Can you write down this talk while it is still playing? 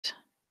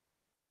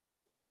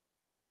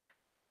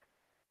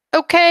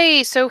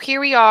Okay, so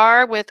here we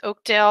are with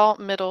Oakdale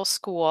Middle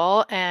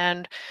School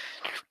and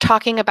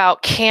talking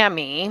about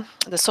CAMI,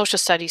 the social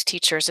studies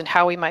teachers, and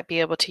how we might be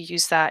able to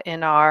use that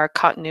in our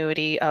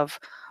continuity of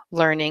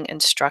learning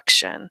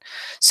instruction.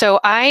 So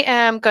I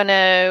am going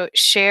to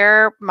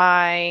share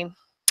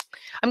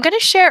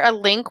a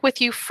link with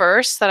you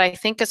first that I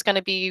think is going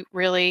to be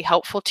really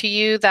helpful to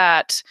you,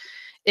 that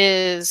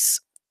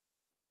is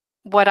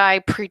what I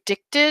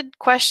predicted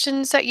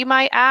questions that you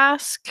might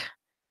ask.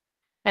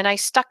 And I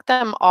stuck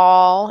them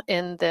all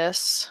in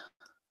this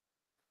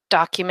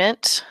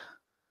document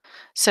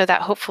so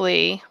that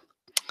hopefully,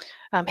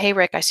 hey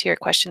Rick, I see your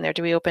question there.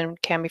 Do we open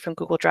CAMI from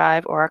Google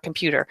Drive or our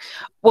computer?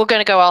 We're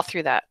going to go all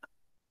through that,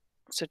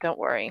 so don't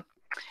worry.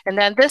 And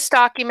then this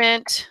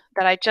document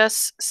that I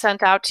just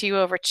sent out to you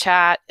over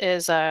chat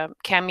is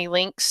CAMI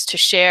links to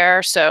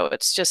share. So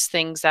it's just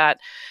things that,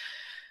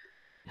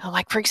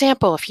 like for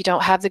example, if you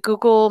don't have the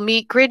Google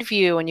Meet grid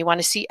view and you want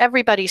to see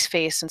everybody's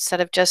face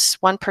instead of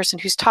just one person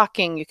who's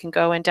talking, you can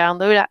go and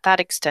download that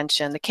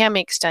extension. The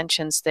CAMI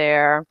extension's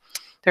there.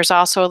 There's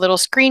also a little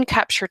screen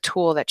capture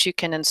tool that you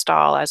can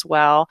install as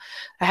well.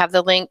 I have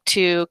the link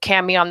to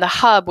CAMI on the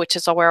Hub, which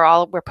is where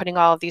we're putting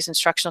all of these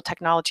instructional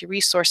technology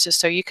resources,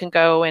 so you can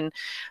go and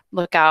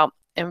look out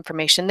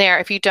information there.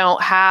 If you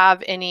don't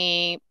have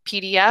any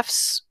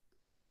PDFs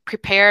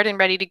prepared and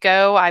ready to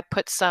go, I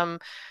put some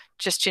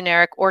just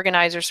generic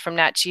organizers from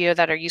Nat Geo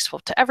that are useful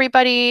to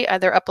everybody.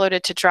 They're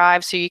uploaded to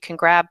Drive, so you can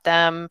grab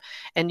them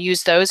and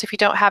use those if you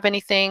don't have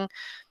anything.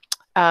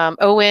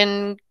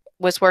 Owen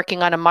was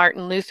working on a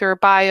Martin Luther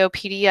bio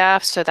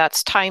PDF, so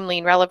that's timely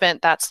and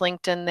relevant. That's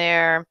linked in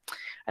there.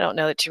 I don't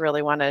know that you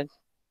really want to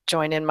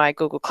join in my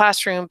Google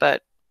Classroom,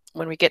 but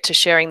when we get to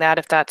sharing that,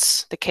 if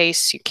that's the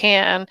case, you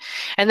can.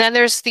 And then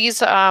there's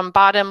these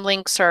bottom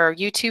links are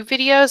YouTube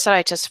videos that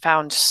I just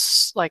found,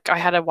 like I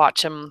had to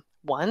watch them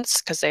once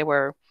because they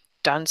were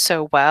done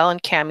so well.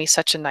 And CAMI's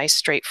such a nice,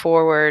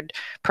 straightforward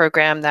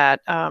program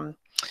that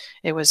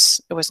it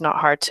was not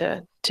hard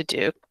to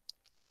do,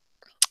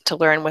 to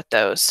learn with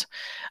those.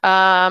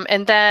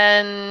 And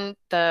then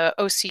the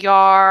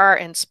OCR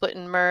and split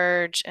and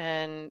merge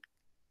and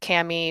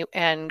CAMI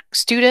and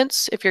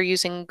students if you're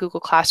using Google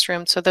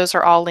Classroom. So those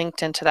are all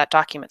linked into that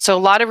document. So a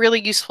lot of really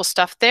useful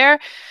stuff there.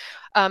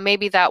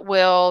 Maybe that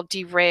will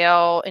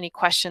derail any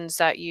questions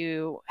that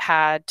you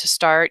had to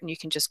start, and you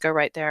can just go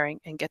right there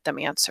and get them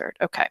answered.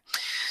 Okay,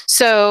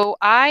 so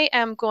I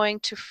am going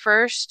to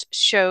first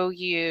show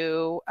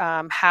you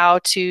how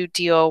to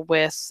deal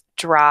with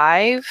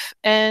Drive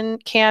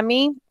and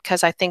CAMI,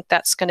 because I think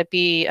that's going to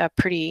be a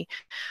pretty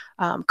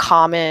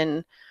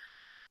common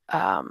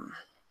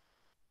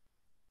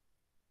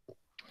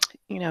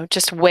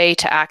just way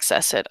to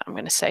access it, I'm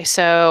going to say.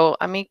 So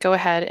let me go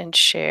ahead and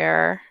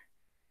share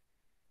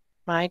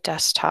my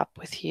desktop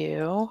with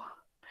you.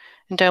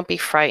 And don't be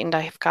frightened.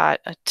 I've got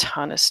a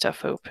ton of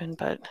stuff open,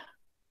 but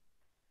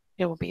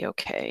it will be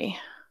okay.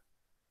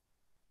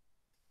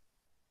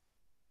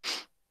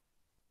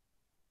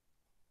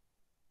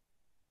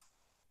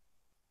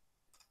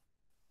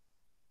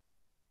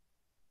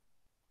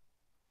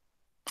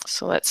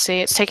 So let's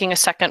see. It's taking a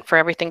second for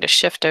everything to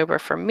shift over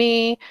for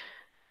me.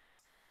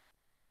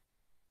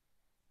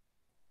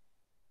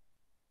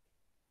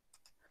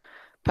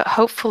 But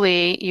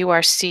hopefully you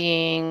are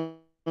seeing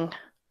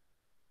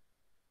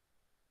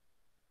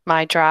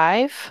my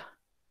drive.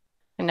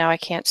 And now I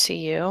can't see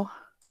you.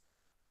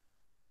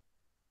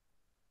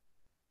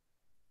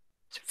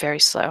 It's very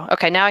slow.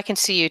 Okay, now I can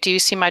see you. Do you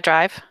see my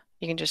drive?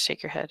 You can just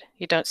shake your head.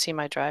 You don't see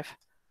my drive.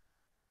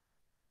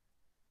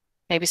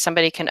 Maybe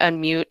somebody can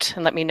unmute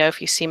and let me know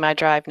if you see my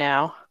drive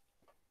now.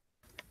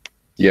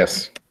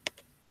 Yes.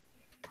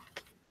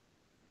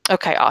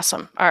 Okay,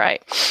 awesome. All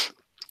right.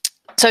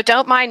 So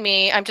don't mind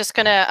me. I'm just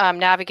going to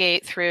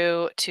navigate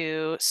through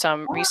to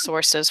some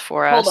resources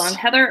for us. Hold on,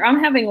 Heather. I'm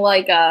having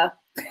like a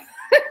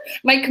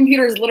my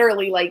computer is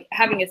literally like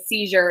having a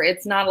seizure.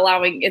 It's not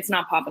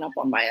popping up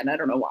on my end. I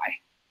don't know why.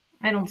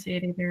 I don't see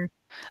it either.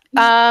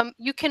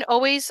 You can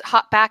always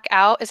hop back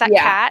out. Is that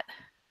Kat?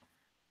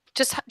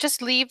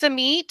 Just leave the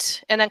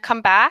meet and then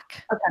come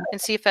back and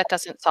see if that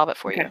doesn't solve it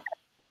for you.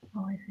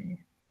 Oh, I see.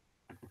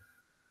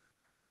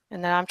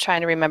 And then I'm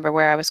trying to remember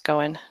where I was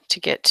going to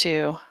get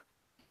to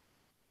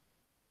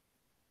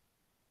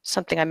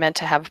something I meant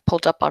to have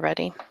pulled up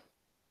already.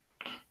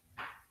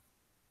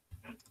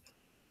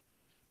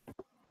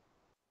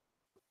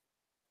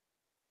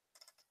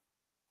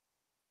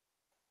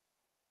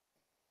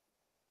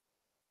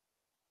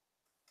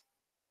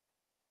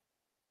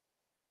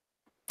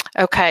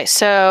 Okay,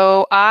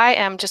 so I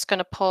am just going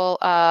to pull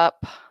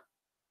up.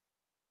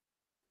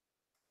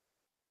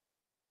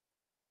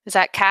 Is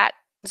that Kat?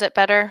 Is it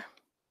better?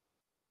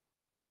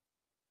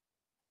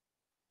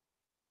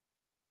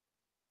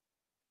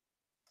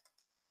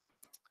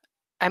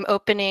 I'm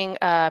opening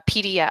a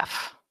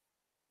PDF.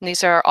 And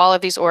these are all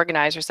of these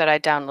organizers that I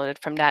downloaded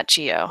from Nat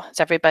Geo.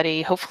 So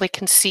everybody hopefully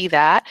can see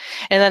that.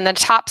 And then the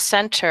top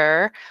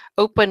center,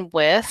 open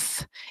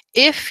with,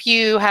 if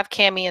you have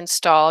Cami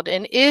installed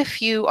and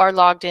if you are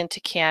logged into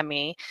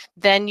Cami,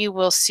 then you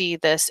will see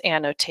this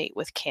annotate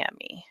with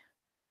Cami.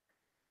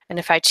 And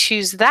if I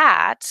choose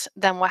that,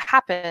 then what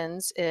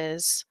happens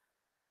is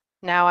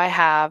now I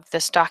have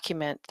this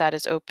document that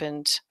is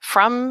opened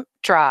from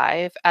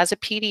Drive as a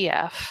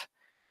PDF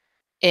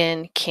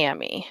in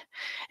Cami.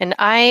 And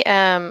I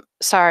am,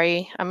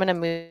 sorry, I'm going to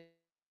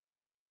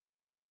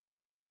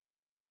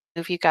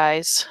move you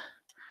guys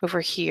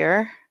over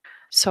here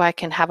so I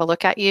can have a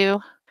look at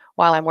you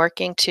while I'm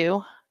working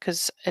too,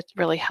 because it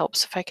really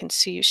helps if I can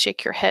see you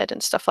shake your head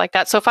and stuff like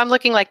that. So if I'm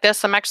looking like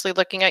this, I'm actually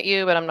looking at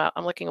you, but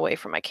I'm looking away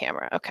from my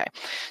camera. Okay.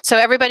 So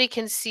everybody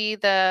can see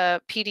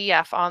the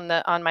PDF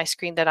on my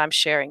screen that I'm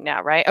sharing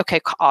now, right? Okay,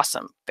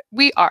 awesome.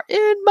 We are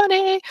in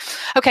money.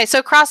 Okay, so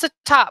across the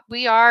top,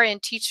 we are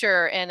in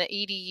teacher and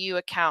EDU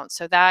account.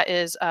 So that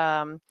is,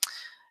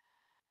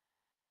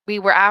 we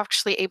were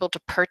actually able to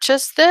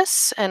purchase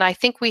this, and I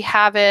think we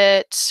have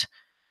it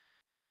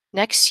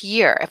next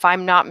year, if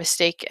I'm not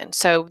mistaken.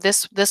 So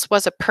this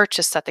was a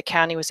purchase that the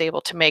county was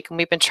able to make, and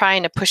we've been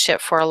trying to push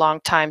it for a long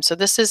time. So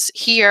this is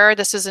here.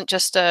 This isn't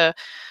just a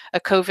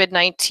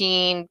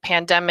COVID-19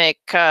 pandemic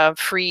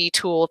free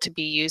tool to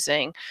be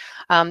using.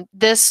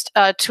 This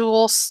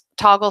toggle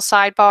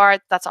sidebar,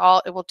 that's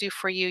all it will do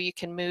for you. You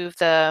can move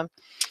the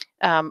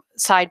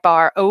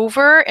sidebar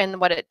over, and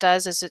what it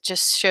does is it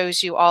just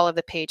shows you all of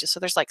the pages. So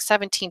there's like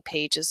 17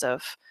 pages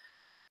of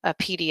a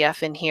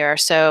PDF in here.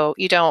 So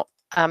you don't,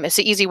 it's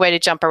an easy way to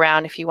jump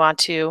around if you want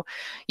to.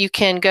 You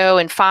can go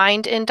and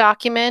find in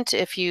document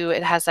if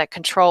it has that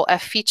Control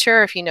F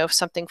feature, if you know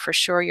something for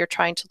sure you're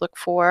trying to look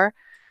for.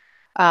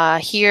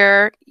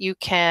 Here you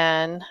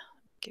can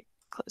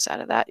close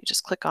out of that. You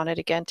just click on it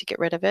again to get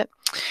rid of it.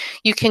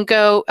 You can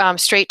go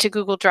straight to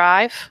Google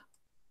Drive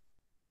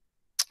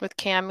with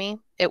Cami.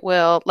 It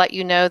will let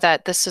you know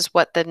that this is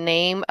what the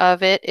name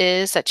of it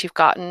is, that you've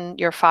gotten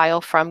your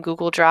file from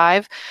Google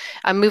Drive.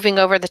 I'm moving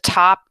over the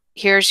top.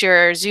 Here's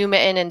your zoom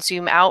in and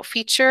zoom out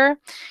feature.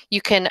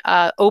 You can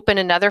open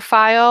another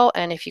file,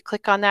 and if you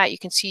click on that, you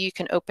can see you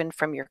can open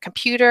from your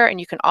computer, and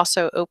you can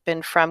also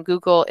open from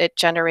Google. It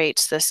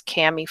generates this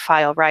Cami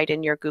file right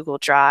in your Google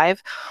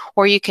Drive,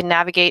 or you can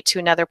navigate to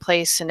another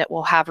place and it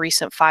will have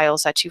recent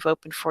files that you've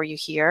opened for you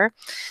here.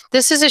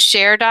 This is a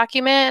share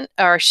document,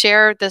 or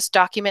share this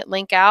document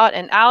link out,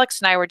 and Alex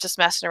and I were just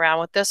messing around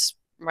with this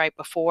right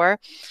before.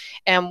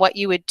 And what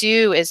you would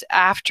do is,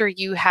 after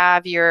you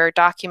have your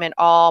document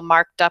all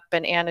marked up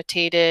and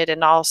annotated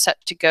and all set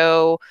to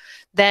go,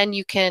 then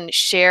you can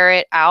share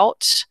it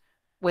out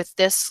with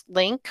this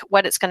link.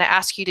 What it's going to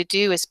ask you to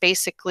do is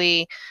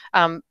basically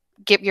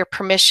get your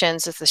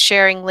permissions. It's the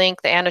sharing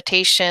link, the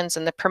annotations,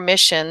 and the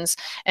permissions.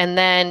 And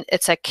then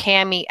it's a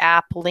Cami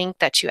app link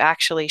that you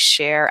actually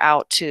share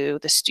out to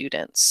the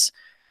students.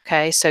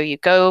 Okay, so you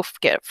go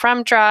get it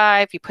from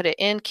Drive, you put it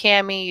in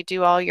Cami, you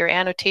do all your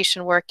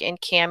annotation work in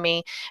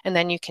Cami, and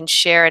then you can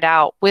share it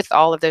out with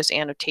all of those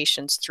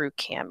annotations through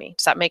Cami.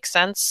 Does that make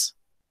sense?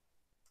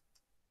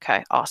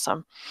 Okay,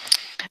 awesome.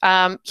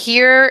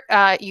 Here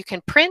you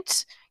can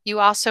print. You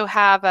also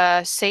have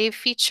a save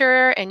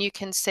feature, and you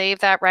can save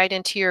that right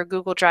into your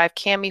Google Drive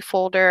Cami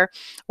folder,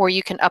 or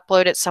you can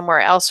upload it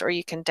somewhere else, or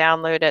you can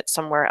download it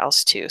somewhere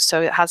else too.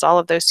 So it has all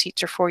of those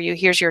features for you.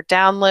 Here's your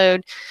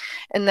download,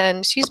 and then,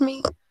 excuse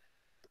me,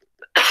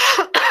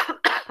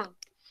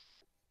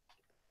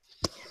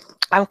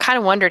 I kind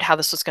of wondered how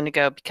this was going to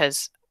go,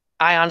 because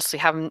I honestly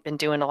haven't been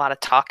doing a lot of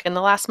talk in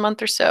the last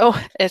month or so.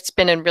 It's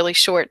been in really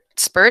short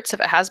spurts, if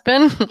it has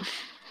been.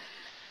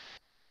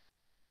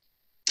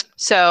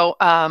 So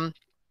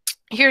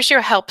here's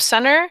your help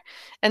center.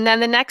 And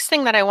then the next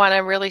thing that I want to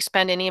really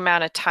spend any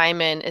amount of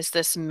time in is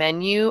this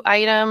menu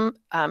item.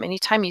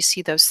 Anytime you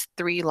see those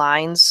three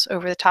lines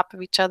over the top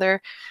of each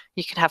other,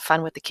 you can have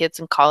fun with the kids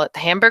and call it the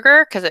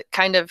hamburger, because it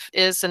kind of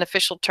is an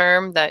official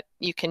term that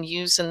you can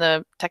use in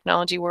the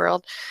technology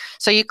world.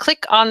 So you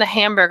click on the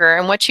hamburger,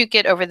 and what you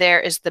get over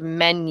there is the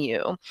menu.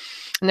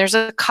 And there's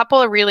a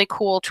couple of really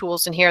cool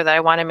tools in here that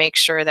I want to make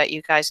sure that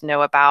you guys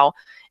know about.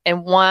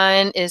 And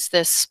one is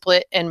this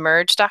split and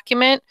merge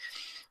document.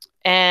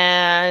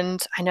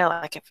 And I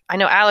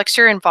know, Alex,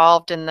 you're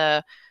involved in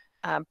the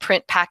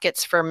print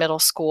packets for middle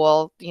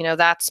school. You know,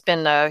 that's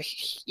been a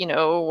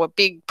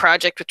big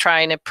project with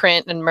trying to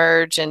print and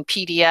merge and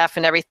PDF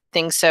and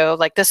everything. So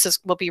like this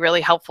will be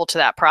really helpful to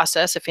that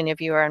process if any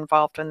of you are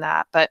involved in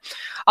that. But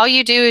all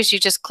you do is you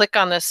just click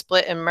on the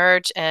split and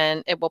merge,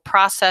 and it will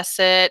process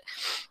it.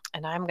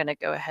 And I'm going to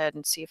go ahead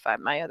and see if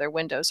my other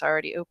window's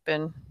already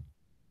open.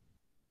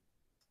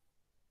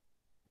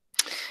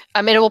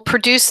 It will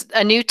produce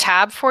a new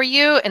tab for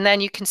you, and then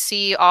you can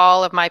see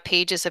all of my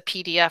pages of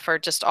PDF are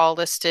just all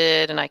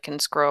listed, and I can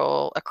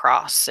scroll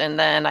across, and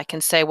then I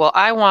can say, well,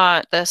 I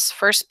want this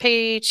first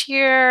page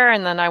here,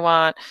 and then I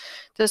want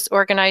this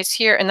organized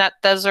here, and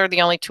those are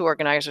the only two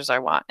organizers I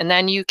want. And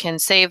then you can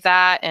save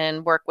that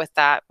and work with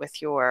that with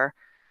your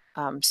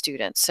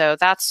students. So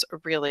that's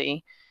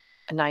really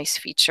a nice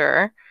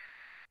feature.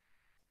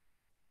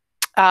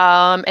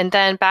 And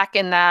then back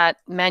in that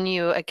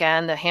menu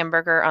again, the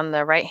hamburger on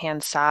the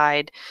right-hand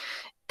side,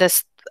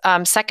 this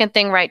second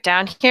thing right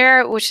down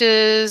here, which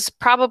is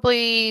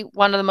probably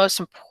one of the most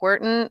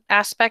important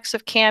aspects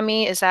of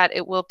Kami, is that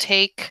it will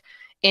take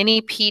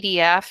any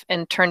PDF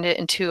and turn it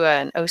into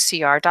an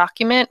OCR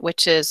document,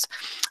 which is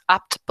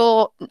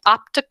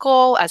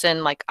optical as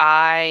in like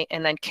eye,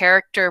 and then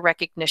character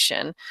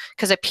recognition,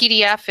 because a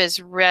PDF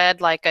is read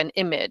like an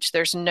image.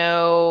 There's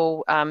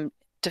no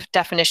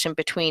definition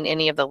between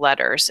any of the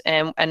letters,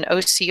 and an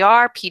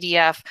OCR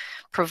PDF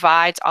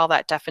provides all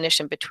that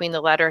definition between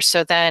the letters,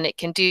 so then it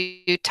can do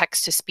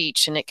text to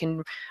speech, and it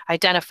can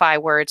identify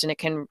words, and it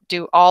can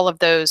do all of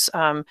those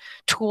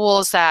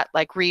tools that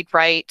like read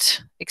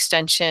write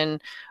extension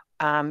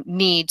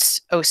needs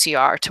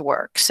OCR to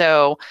work.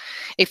 So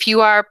if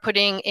you are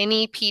putting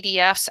any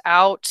PDFs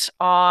out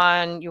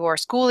on your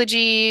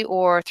Schoology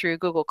or through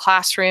Google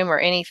Classroom or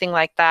anything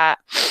like that,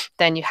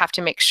 then you have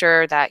to make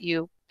sure that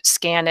you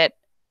scan it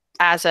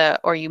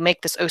or you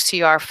make this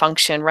OCR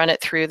function, run it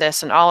through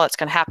this, and all that's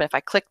going to happen, if I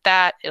click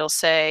that, it'll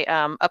say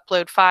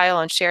upload file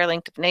and share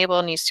link to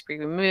enable needs to be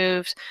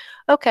removed.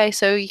 Okay,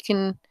 so you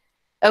can,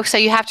 so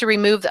you have to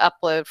remove the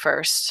upload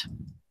first,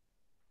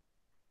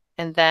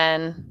 and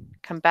then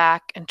come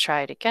back and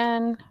try it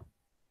again.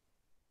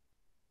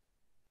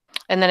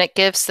 And then it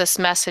gives this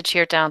message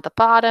here down at the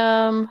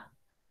bottom.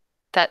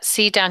 That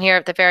see down here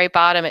at the very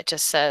bottom, it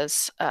just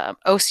says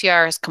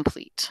OCR is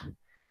complete.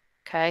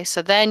 Okay,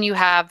 so then you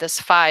have this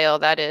file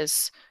that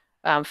is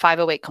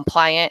 508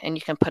 compliant, and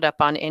you can put up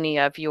on any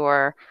of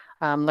your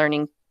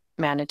learning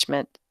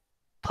management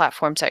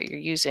platforms that you're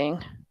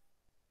using.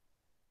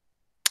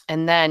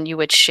 And then you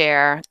would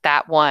share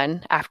that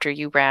one after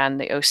you ran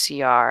the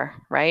OCR,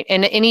 right?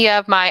 And any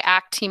of my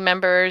ACT team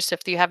members,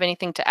 if you have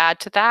anything to add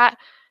to that,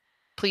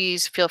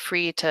 please feel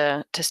free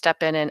to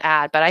step in and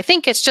add. But I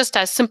think it's just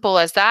as simple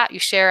as that. You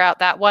share out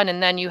that one,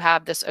 and then you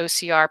have this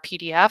OCR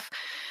PDF.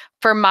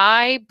 For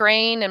my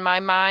brain and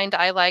my mind,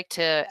 I like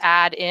to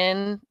add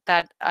in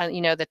that,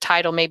 the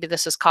title, maybe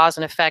this is cause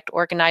and effect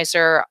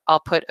organizer.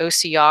 I'll put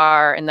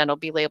OCR, and then it'll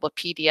be labeled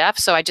PDF.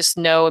 So I just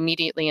know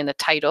immediately in the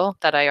title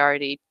that I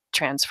already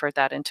transferred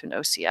that into an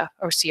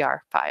OCR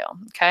file,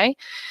 okay?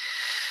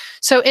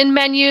 So in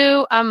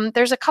menu,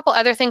 there's a couple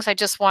other things I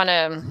just want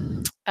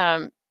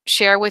to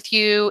share with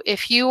you.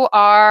 If you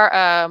are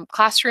a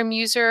classroom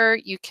user,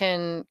 you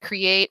can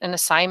create an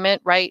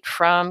assignment right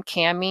from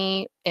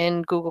Kami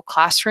in Google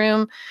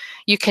Classroom.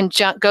 You can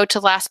go to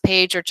last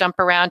page or jump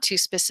around to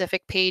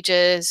specific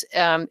pages.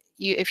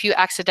 If you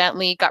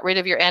accidentally got rid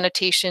of your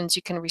annotations,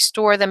 you can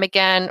restore them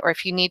again, or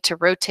if you need to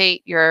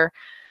rotate your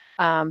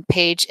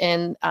page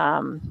in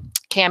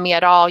Kami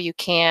at all, you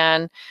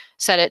can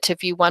set it to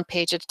view one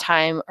page at a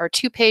time or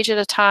 2 pages at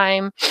a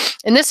time.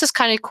 And this is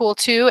kind of cool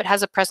too. It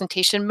has a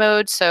presentation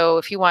mode. So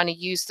if you want to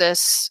use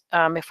this,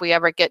 if we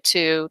ever get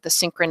to the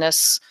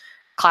synchronous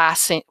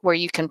class where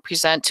you can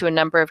present to a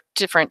number of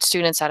different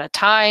students at a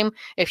time,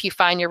 if you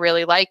find you're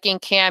really liking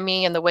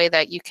Kami and the way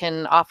that you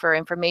can offer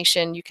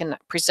information, you can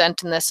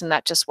present in this, and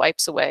that just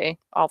wipes away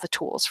all the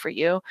tools for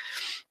you.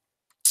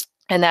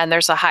 And then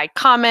there's a hide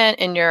comment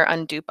and your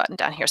undo button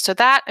down here. So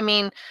that,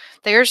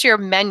 there's your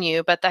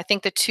menu, but I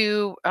think the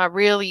two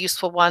really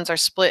useful ones are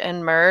split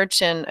and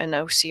merge, and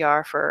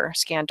OCR for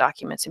scanned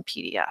documents and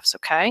PDFs,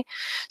 okay?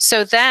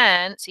 So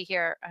then, see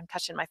here, I'm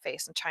touching my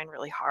face. I'm trying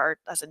really hard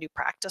as a new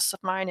practice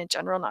of mine in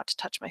general not to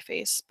touch my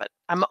face, but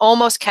I'm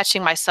almost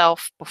catching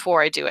myself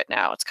before I do it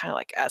now. It's kind of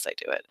like as I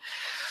do it.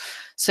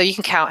 So you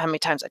can count how many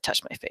times I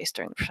touch my face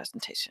during the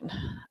presentation.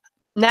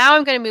 Now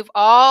I'm going to move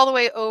all the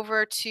way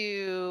over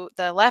to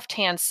the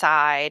left-hand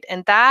side,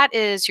 and that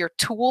is your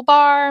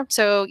toolbar.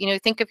 So,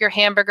 think of your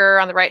hamburger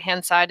on the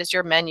right-hand side as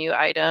your menu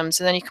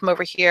items, and then you come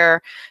over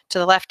here to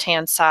the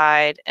left-hand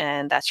side,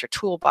 and that's your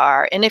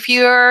toolbar. And if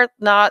you're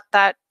not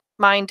that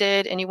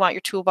minded and you want your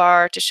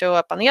toolbar to show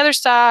up on the other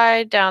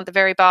side, down at the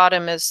very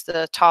bottom is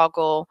the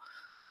toggle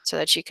so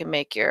that you can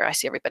make I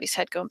see everybody's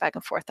head going back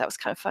and forth. That was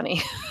kind of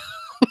funny.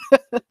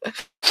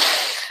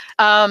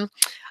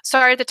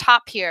 Sorry, at the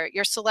top here,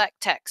 your select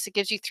text. It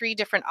gives you 3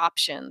 different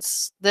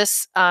options.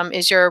 This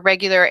is your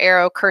regular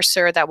arrow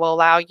cursor that will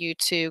allow you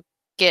to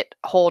get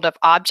hold of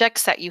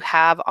objects that you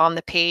have on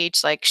the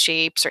page, like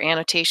shapes or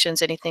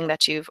annotations, anything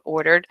that you've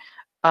ordered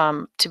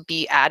to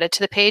be added to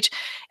the page.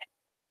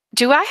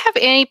 Do I have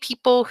any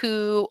people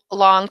who a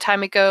long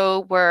time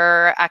ago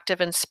were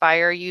Active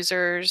Inspire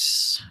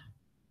users?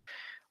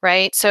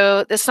 Right,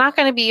 so it's not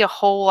going to be a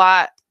whole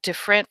lot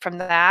different from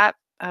that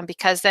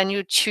because then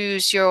you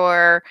choose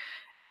your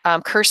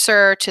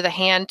cursor to the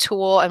hand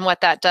tool, and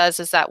what that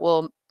does is that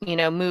will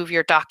move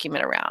your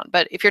document around.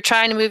 But if you're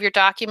trying to move your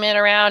document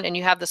around and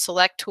you have the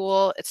select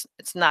tool, it's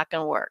not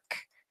going to work,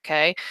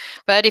 okay?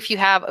 But if you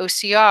have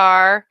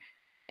OCR,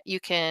 you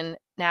can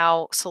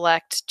now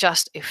select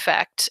just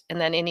effect, and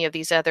then any of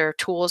these other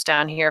tools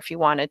down here, if you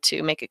wanted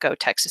to make it go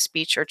text to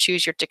speech or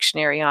choose your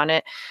dictionary on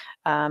it,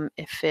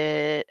 If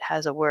it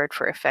has a word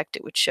for effect,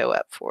 it would show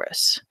up for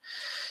us.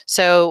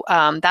 So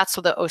that's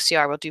what the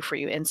OCR will do for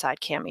you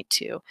inside Kami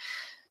too.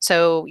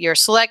 So your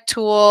select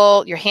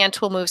tool, your hand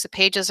tool moves the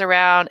pages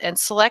around, and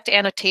select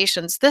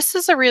annotations. This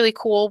is a really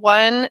cool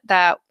one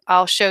that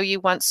I'll show you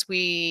once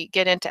we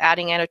get into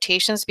adding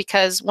annotations,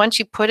 because once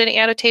you put an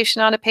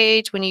annotation on a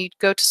page, when you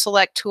go to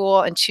select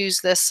tool and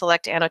choose this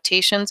select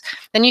annotations,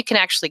 then you can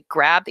actually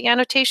grab the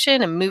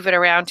annotation and move it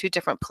around to a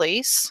different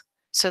place.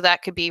 So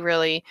that could be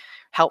really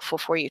helpful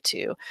for you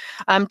too.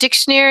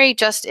 Dictionary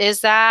just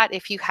is that.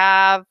 If you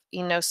have,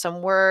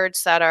 some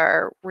words that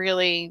are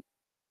really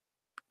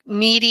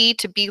meaty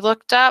to be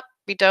looked up,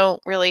 we don't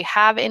really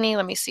have any.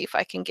 Let me see if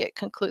I can get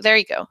there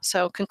you go.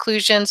 So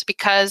conclusions,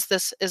 because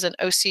this is an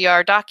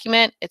OCR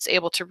document, it's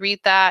able to read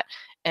that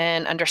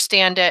and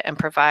understand it and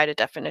provide a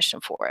definition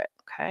for it.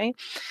 Okay.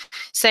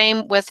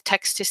 Same with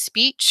text to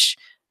speech.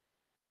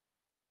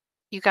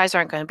 You guys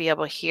aren't going to be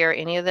able to hear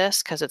any of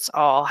this because it's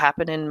all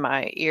happening in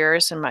my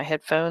ears and my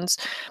headphones,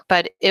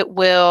 but it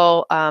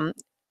will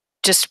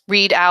just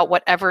read out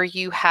whatever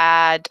you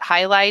had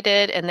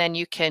highlighted, and then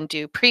you can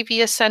do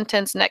previous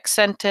sentence, next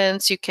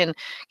sentence. You can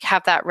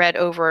have that read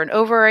over and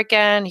over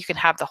again. You can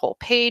have the whole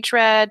page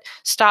read,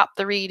 stop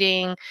the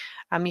reading.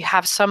 You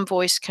have some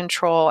voice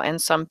control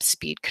and some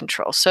speed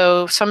control.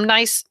 So some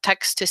nice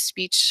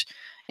text-to-speech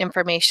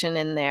information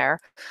in there.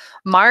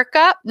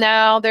 Markup,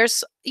 now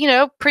there's,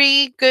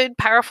 pretty good,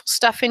 powerful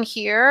stuff in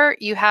here.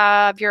 You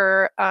have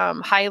your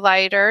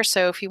highlighter.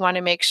 So if you want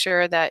to make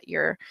sure that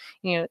you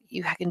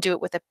can do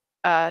it with a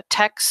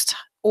text,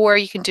 or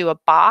you can do a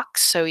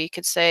box. So you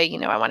could say,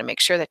 I want to make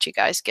sure that you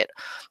guys get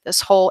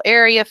this whole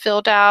area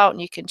filled out, and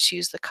you can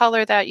choose the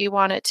color that you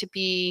want it to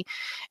be.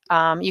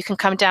 You can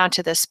come down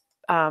to this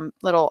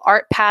little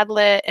art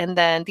Padlet, and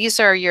then these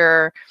are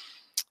your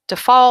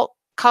default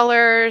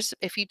colors.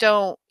 If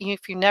you're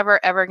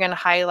never ever going to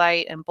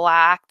highlight in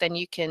black, then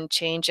you can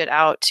change it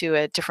out to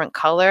a different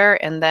color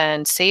and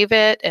then save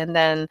it, and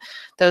then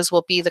those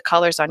will be the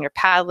colors on your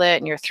Padlet,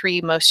 and your 3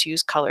 most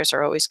used colors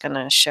are always going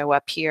to show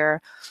up here.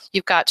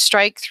 You've got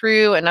strike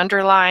through and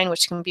underline,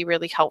 which can be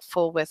really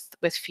helpful with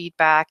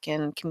feedback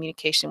and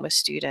communication with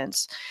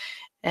students.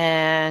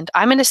 And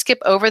I'm going to skip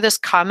over this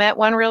comment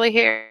one right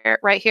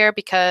here,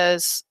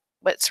 because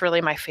it's really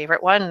my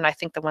favorite one, and I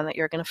think the one that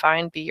you're going to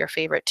find be your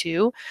favorite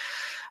too.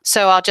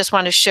 So I'll just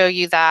want to show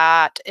you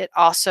that it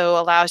also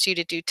allows you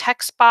to do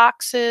text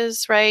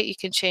boxes, right? You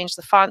can change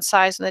the font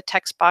size in the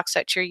text box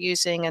that you're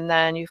using, and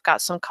then you've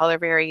got some color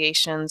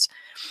variations.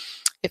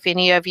 If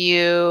any of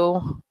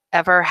you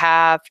ever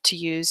have to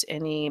use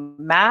any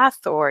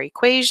math or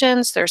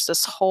equations, there's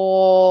this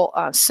whole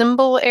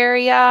symbol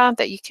area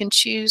that you can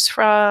choose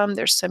from.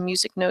 There's some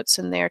music notes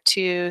in there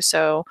too.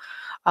 So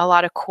a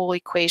lot of cool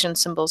equation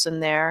symbols in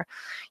there.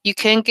 You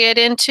can get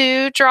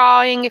into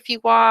drawing if you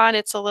want.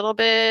 It's a little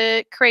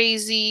bit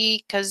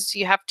crazy because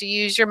you have to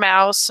use your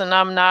mouse, and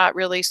I'm not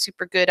really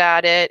super good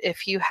at it.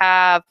 If you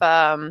have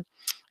a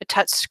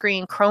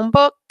touchscreen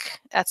Chromebook,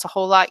 that's a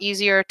whole lot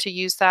easier to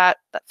use that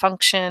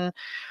function.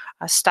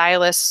 A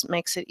stylus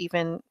makes it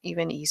even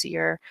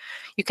easier.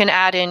 You can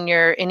add in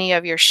any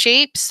of your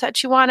shapes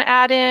that you want to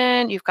add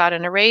in. You've got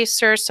an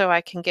eraser, so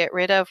I can get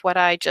rid of what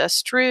I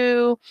just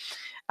drew.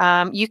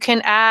 You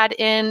can add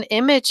in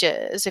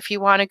images if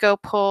you want to go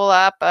pull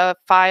up a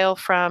file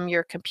from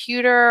your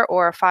computer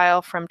or a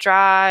file from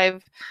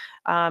Drive.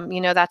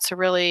 That's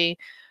I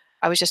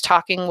was just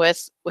talking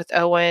with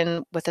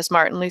Owen with his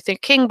Martin Luther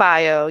King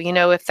bio.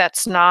 If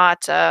that's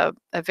not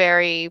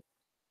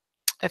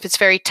if it's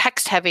very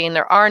text heavy and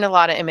there aren't a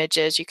lot of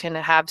images, you can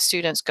have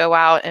students go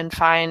out and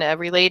find a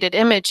related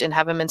image and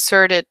have them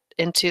insert it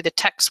into the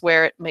text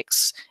where it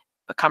makes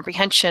a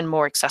comprehension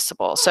more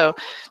accessible. So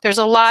there's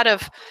a lot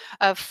of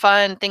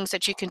fun things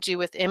that you can do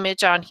with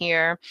image on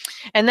here.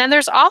 And then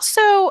there's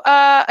also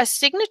a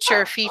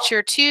signature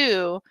feature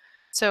too.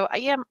 So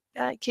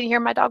can you hear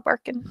my dog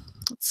barking?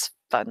 It's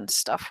fun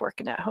stuff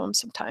working at home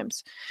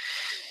sometimes.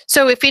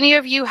 So if any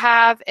of you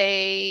have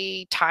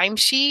a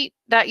timesheet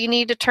that you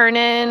need to turn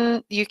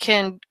in, you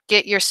can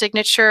get your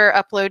signature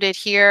uploaded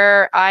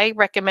here. I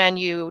recommend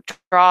you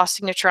draw a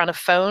signature on a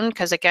phone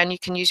because, again, you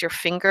can use your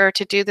finger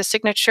to do the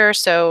signature.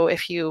 So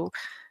if you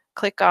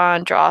click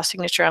on draw a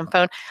signature on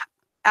phone,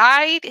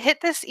 I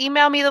hit this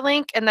email me the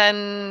link, and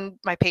then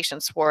my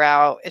patience wore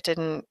out. It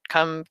didn't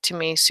come to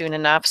me soon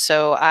enough.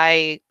 So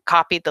I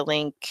copied the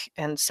link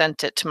and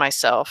sent it to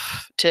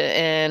myself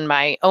in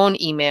my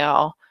own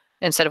email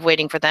instead of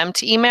waiting for them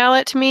to email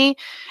it to me.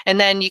 And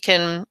then you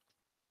can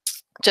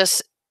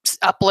just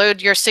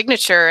upload your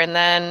signature. And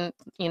then,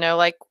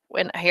 like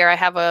here I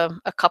have a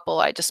couple,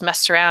 I just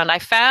messed around. I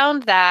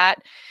found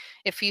that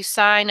if you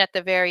sign at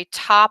the very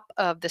top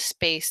of the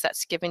space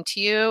that's given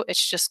to you,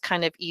 it's just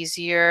kind of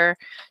easier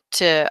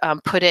to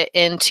put it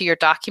into your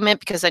document,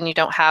 because then you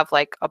don't have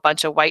like a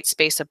bunch of white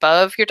space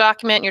above your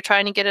document and you're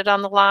trying to get it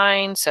on the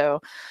line. So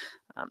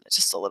it's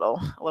just a little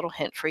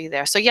hint for you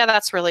there. So yeah,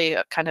 that's really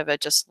kind of a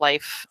just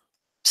life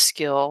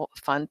skill,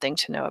 fun thing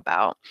to know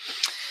about.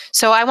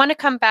 So I want to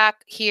come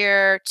back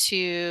here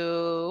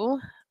to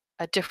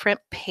a different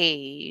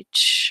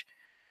page.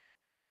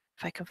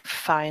 If I can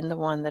find the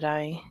one that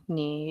I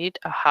need.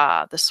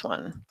 Aha, this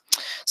one.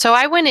 So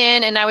I went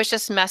in and I was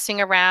just messing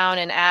around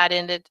and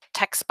adding the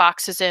text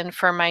boxes in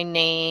for my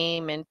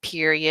name and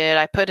period.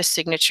 I put a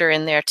signature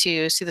in there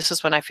too. See, this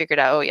is when I figured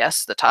out, oh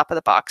yes, the top of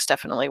the box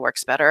definitely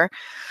works better.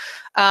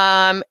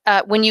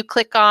 When you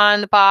click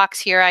on the box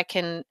here, I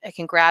can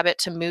grab it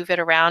to move it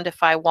around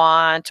if I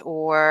want,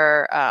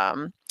 or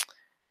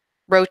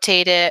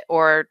rotate it,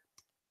 or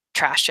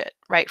trash it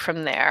right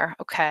from there.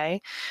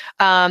 Okay.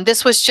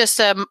 This was just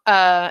you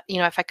know,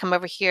 if I come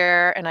over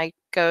here and I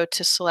go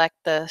to select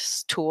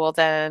this tool,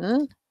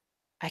 then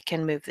I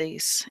can move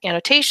these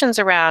annotations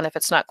around if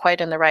it's not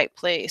quite in the right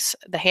place.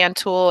 The hand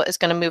tool is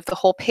going to move the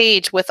whole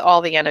page with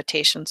all the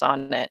annotations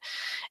on it.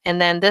 And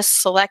then this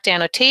select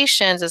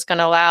annotations is going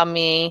to allow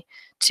me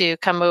to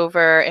come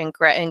over and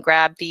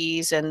grab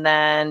these and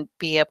then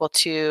be able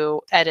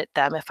to edit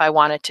them if I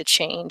wanted to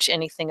change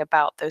anything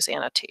about those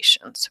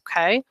annotations.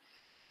 Okay.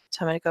 So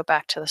I'm going to go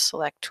back to the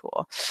select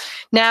tool.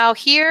 Now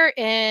here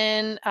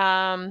in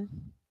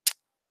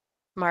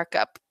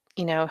markup,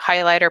 you know,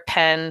 highlighter,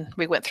 pen,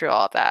 we went through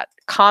all of that.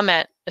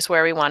 Comment is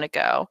where we want to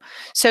go.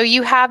 So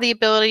you have the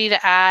ability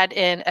to add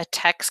in a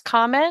text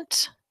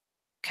comment.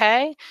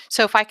 Okay,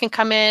 so if I can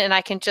come in and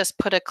I can just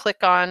put a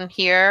click on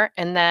here,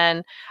 and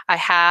then I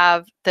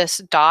have this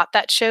dot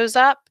that shows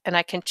up, and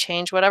I can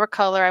change whatever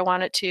color I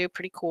want it to.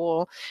 Pretty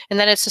cool. And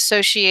then it's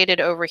associated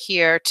over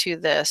here to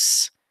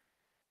this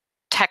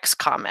text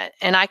comment,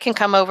 and I can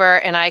come over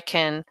and I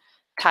can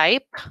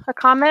type a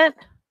comment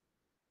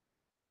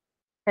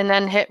and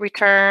then hit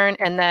return,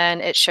 and then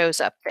it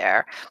shows up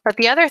there. But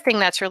the other thing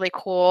that's really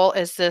cool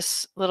is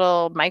this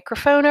little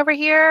microphone over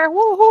here.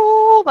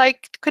 Woohoo!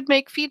 Like, could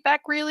make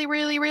feedback really,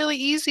 really, really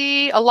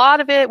easy. A lot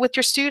of it with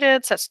your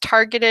students that's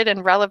targeted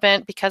and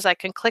relevant, because I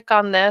can click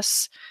on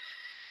this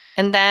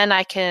and then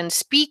I can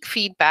speak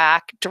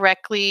feedback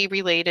directly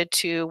related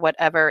to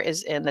whatever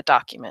is in the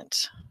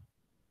document.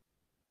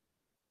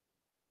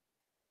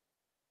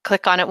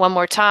 Click on it one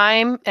more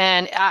time,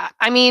 and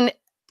I mean,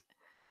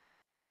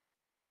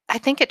 I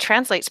think it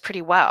translates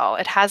pretty well.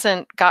 It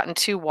hasn't gotten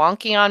too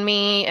wonky on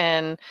me,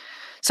 and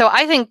so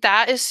I think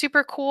that is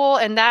super cool.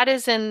 And that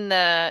is in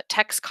the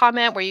text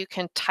comment where you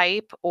can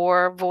type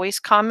or voice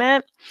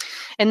comment.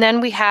 And then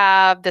we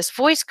have this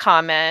voice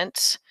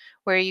comment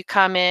where you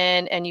come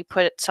in and you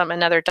put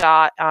another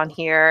dot on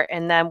here,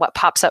 and then what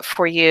pops up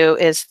for you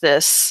is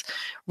this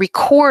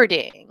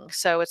recording.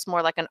 So it's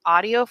more like an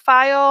audio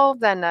file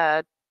than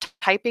a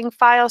typing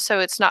file, so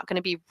it's not going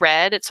to be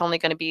read, it's only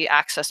going to be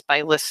accessed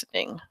by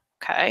listening.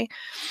 Okay.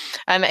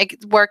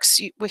 It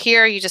works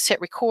here. You just hit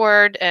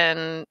record,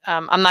 and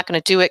I'm not going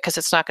to do it because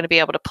it's not going to be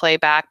able to play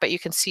back, but you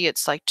can see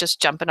it's like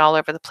just jumping all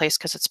over the place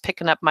because it's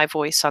picking up my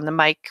voice on the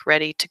mic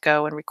ready to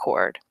go and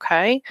record.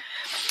 Okay.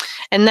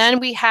 And then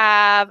we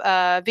have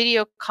a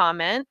video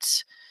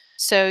comment.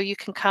 So you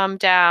can come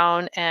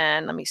down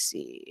and let me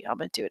see, I'm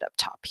going to do it up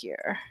top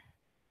here.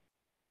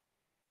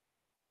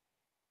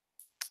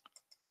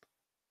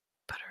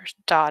 Put our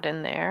dot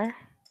in there.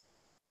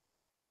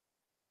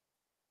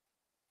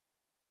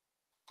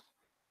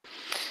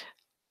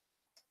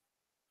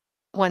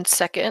 One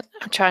second,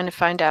 I'm trying to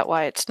find out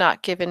why it's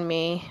not giving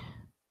me.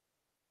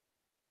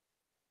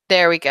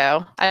 There we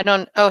go. I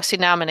don't, oh, see,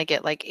 now I'm going to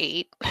get like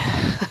 8.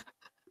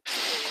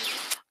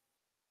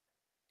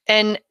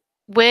 And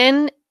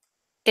when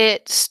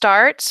it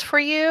starts for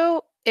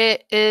you,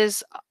 it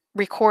is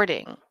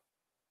recording.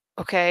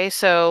 Okay,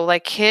 so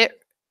like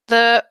hit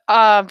the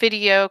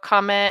video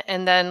comment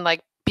and then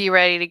like be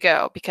ready to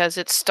go, because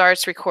it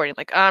starts recording.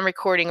 Like I'm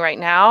recording right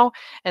now,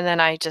 and then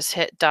I just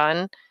hit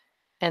done.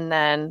 And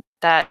then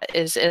that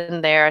is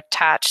in there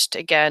attached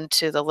again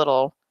to the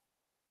little,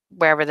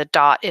 wherever the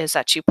dot is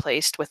that you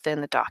placed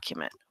within the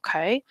document.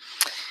 Okay.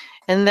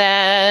 And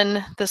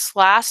then this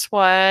last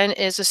one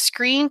is a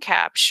screen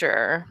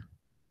capture.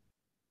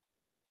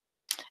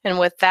 And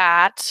with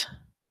that,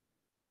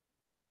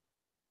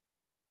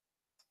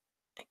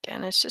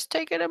 again, it's just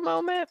taking a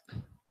moment.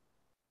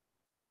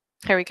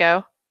 Here we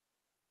go.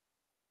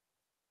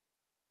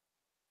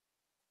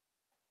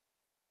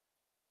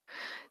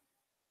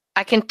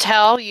 I can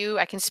tell you,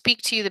 I can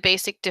speak to you the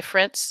basic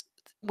difference.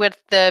 With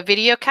the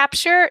video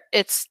capture,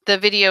 the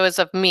video is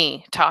of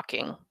me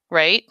talking,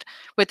 right?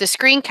 With the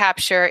screen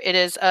capture, it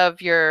is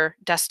of your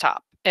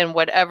desktop and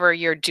whatever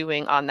you're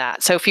doing on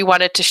that. So if you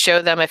wanted to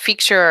show them a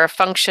feature or a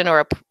function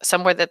or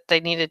somewhere that they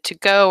needed to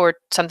go or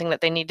something that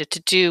they needed to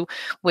do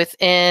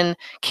within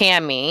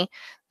Kami,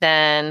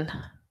 then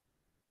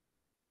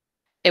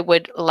it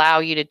would allow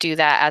you to do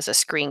that as a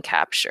screen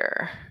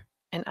capture.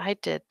 And I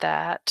did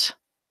that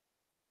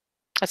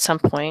at some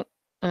point,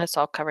 and it's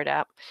all covered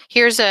up.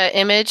 Here's an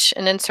image,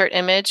 an insert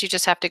image. You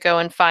just have to go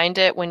and find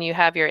it when you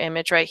have your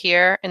image right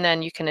here, and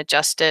then you can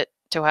adjust it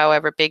to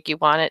however big you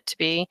want it to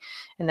be,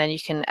 and then you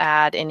can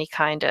add any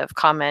kind of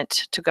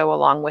comment to go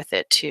along with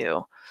it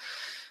too.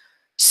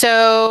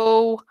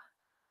 So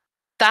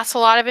that's a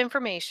lot of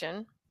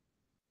information.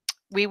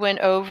 We went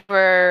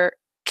over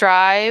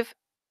Drive,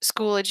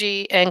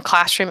 Schoology, and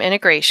classroom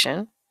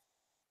integration.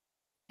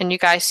 and you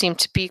guys seem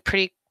to be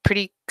pretty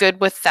good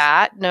with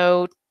that.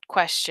 No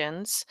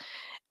questions.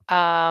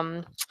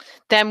 Then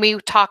we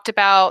talked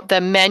about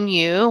the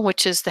menu,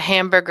 which is the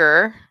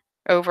hamburger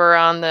over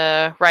on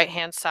the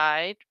right-hand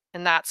side.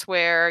 And that's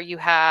where you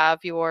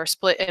have your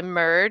split and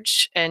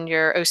merge and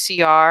your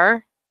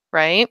OCR,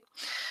 right?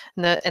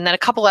 And then a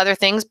couple other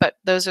things, but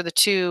those are the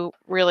two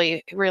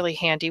really, really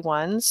handy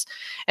ones.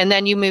 And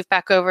then you move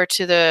back over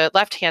to the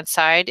left-hand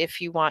side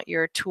if you want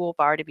your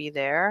toolbar to be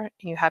there.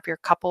 You have your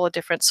couple of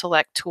different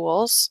select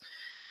tools.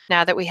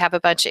 Now that we have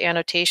a bunch of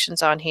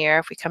annotations on here,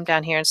 if we come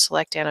down here and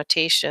select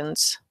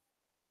annotations,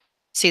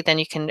 see, then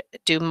you can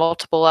do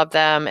multiple of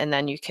them, and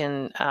then you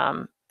can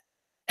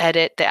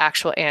edit the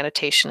actual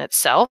annotation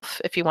itself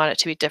if you want it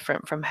to be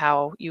different from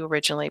how you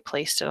originally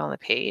placed it on the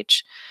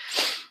page.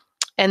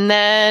 And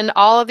then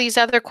all of these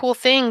other cool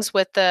things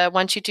with the,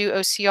 once you do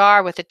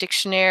OCR with a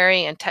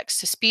dictionary and text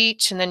to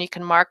speech, and then you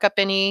can mark up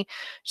any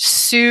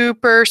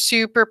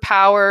super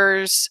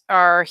powers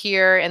are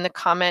here in the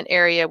comment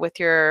area with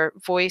your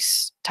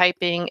voice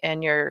typing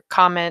and your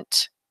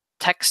comment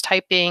text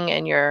typing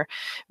and your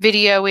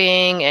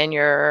videoing and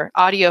your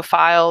audio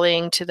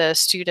filing to the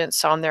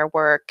students on their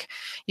work.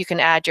 You can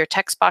add your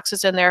text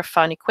boxes in there,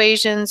 fun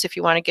equations if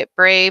you want to get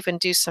brave and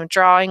do some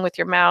drawing with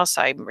your mouse.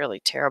 I'm really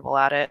terrible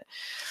at it.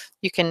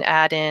 You can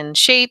add in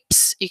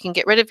shapes. You can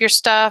get rid of your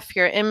stuff,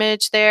 your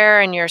image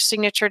there, and your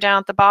signature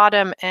down at the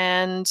bottom.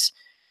 And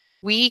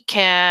we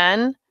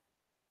can,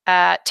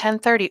 at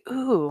 10:30,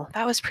 ooh,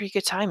 that was pretty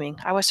good timing.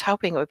 I was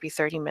hoping it would be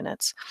 30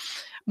 minutes.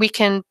 We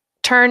can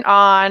turn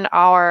on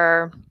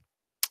our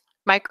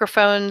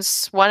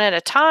microphones one at a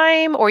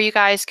time, or you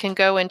guys can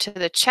go into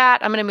the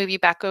chat. I'm going to move you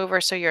back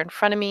over so you're in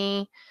front of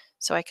me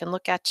so I can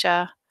look at you.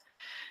 And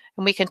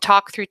we can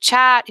talk through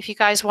chat if you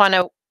guys want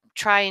to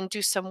try and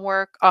do some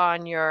work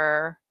on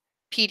your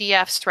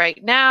PDFs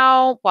right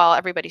now while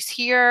everybody's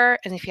here.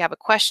 And if you have a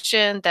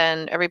question,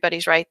 then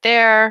everybody's right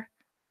there.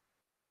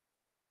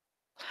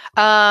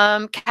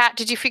 Kat,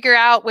 did you figure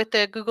out with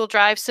the Google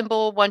Drive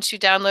symbol, once you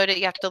download it,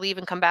 you have to leave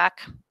and come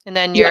back? And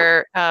then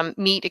your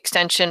Meet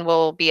extension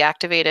will be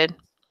activated?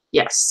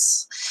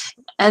 Yes.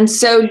 And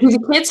so do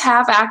the kids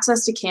have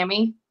access to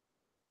Cami?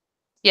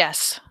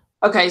 Yes.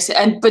 Okay, so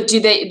but do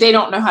they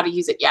don't know how to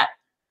use it yet?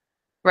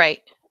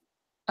 Right.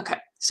 Okay.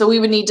 So we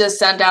would need to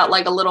send out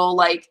like a little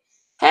like,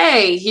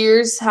 hey,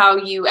 here's how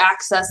you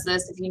access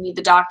this if you need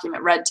the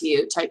document read to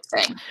you type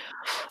thing.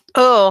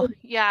 Oh,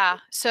 yeah.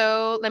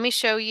 So let me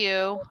show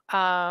you.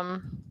 I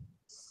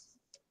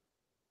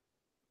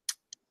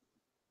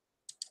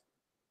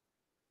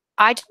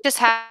just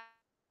have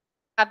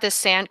this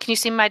sand. Can you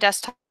see my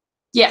desktop?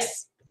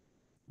 Yes.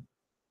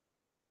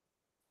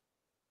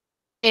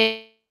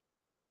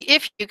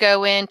 If you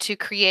go in to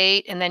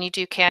create and then you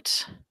do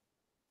can't,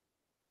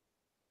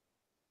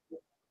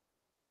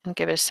 and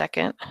give it a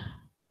second.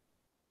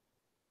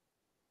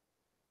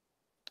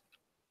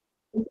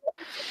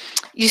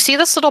 You see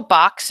this little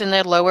box in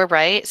the lower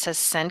right? It says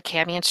send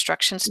Cami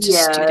instructions to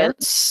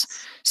students.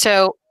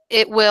 So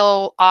it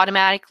will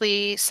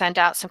automatically send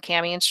out some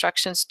Cami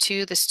instructions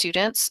to the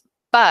students,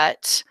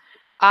 but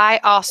I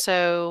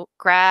also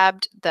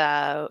grabbed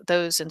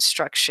those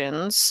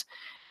instructions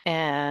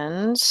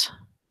and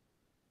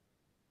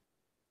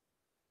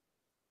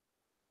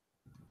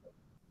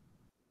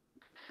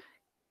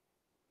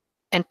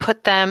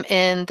put them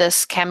in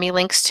this Cami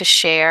links to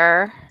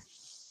share.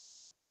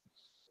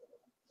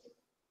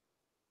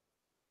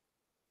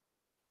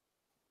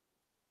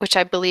 Which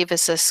I believe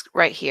is this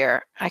right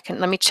here.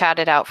 Let me chat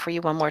it out for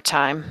you one more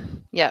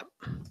time. Yep.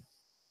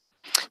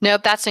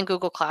 Nope, that's in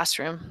Google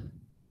Classroom.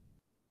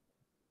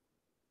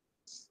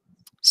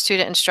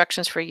 Student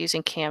instructions for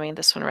using Cami,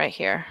 this one right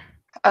here.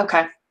 Okay.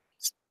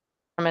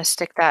 I'm going to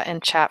stick that in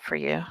chat for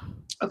you.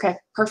 Okay,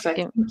 perfect.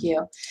 Thank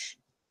you.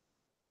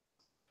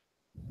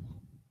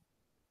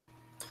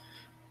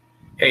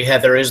 Hey,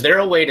 Heather, is there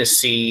a way to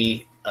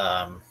see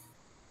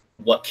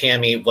what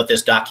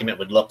this document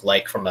would look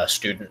like from a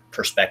student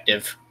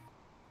perspective?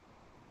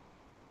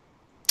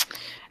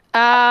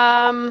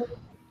 The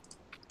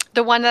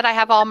one that I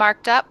have all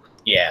marked up?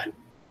 Yeah.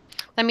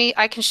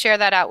 I can share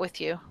that out with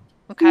you.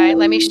 Okay,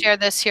 let me share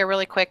this here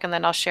really quick and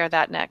then I'll share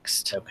that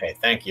next. Okay,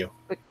 thank you.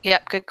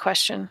 Yep, good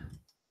question.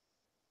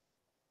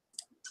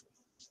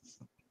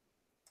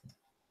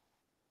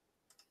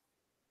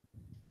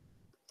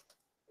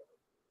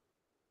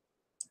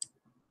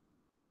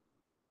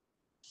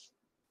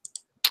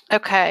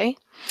 Okay,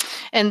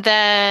 and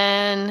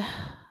then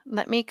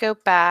let me go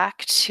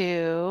back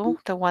to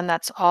the one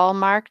that's all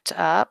marked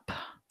up.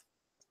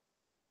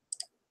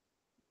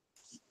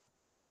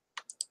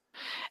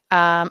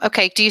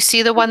 Okay, do you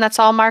see the one that's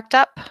all marked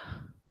up?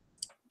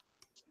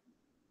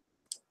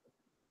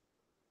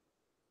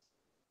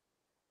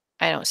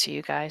 I don't see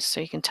you guys, so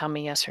you can tell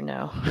me yes or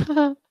no.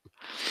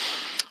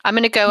 I'm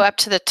going to go up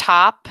to the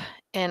top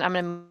and I'm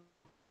going to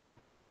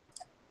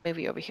move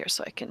you over here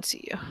so I can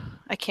see you.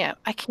 I can't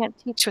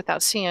teach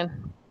without seeing.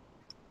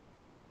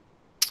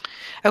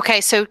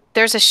 Okay, so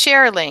there's a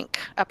share link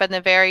up in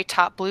the very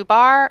top blue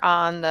bar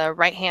on the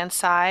right-hand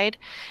side.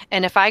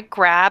 And if I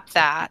grab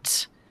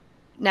that,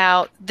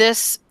 now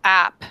this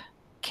app,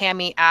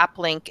 Cami app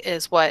link,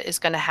 is what is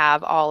going to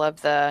have all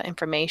of the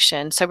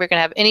information. So we're going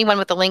to have anyone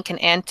with the link can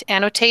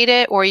annotate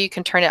it, or you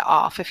can turn it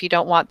off if you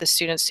don't want the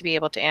students to be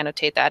able to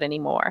annotate that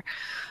anymore.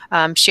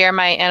 Share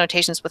my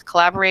annotations with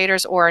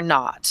collaborators or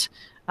not.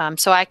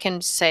 So I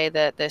can say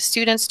that the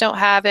students don't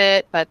have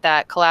it, but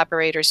that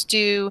collaborators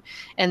do,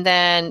 and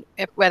then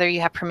whether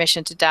you have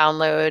permission to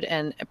download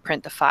and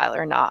print the file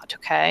or not,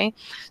 okay?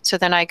 So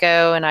then I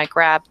go and I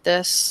grab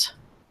this,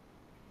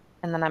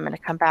 and then I'm going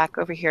to come back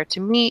over here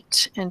to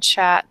Meet and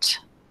chat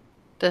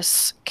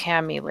this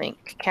Cami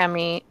link,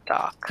 Cami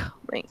doc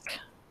link.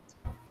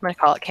 I'm going to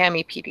call it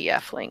Cami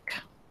PDF link.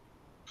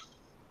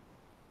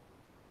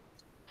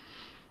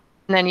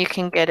 And then you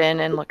can get in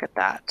and look at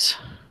that.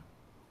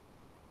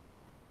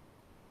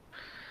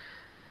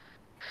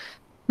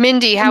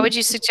 Mindy, how would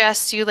you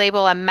suggest you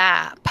label a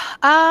map?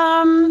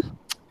 I'm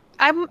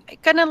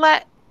going to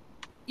let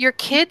your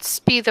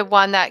kids be the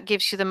one that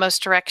gives you the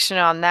most direction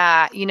on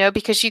that, you know,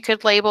 because you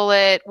could label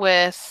it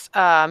with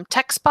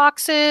text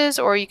boxes,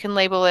 or you can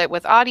label it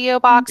with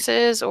audio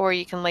boxes, or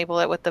you can label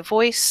it with the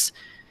voice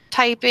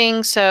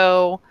typing.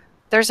 So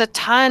there's a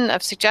ton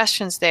of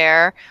suggestions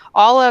there.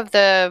 All of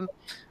the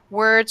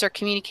words or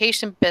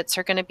communication bits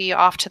are going to be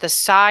off to the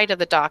side of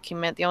the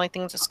document. The only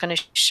thing that's going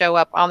to show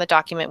up on the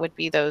document would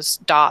be those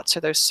dots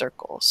or those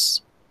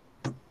circles.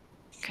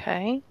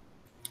 Okay.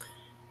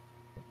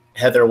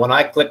 Heather, when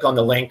I click on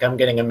the link, I'm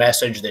getting a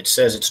message that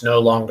says it's no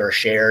longer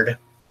shared.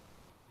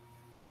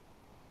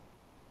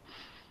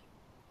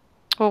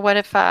 Well, what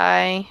if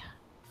I...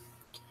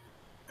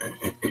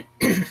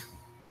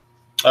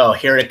 Oh,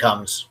 here it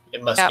comes.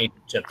 It must need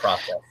to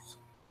process.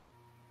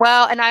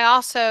 Well, and I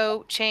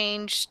also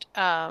changed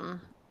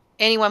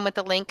anyone with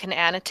the link can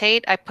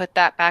annotate. I put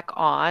that back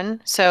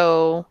on.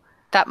 So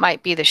that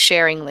might be the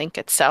sharing link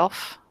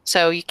itself.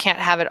 So you can't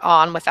have it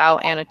on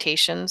without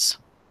annotations.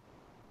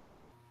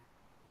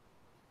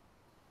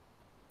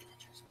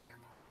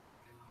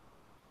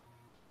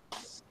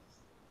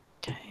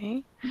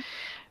 Okay.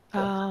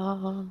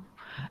 Oh,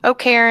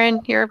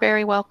 Karen, you're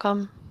very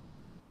welcome.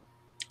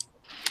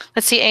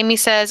 Let's see, Amy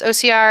says,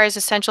 OCR is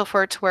essential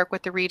for it to work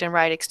with the read and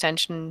write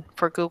extension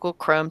for Google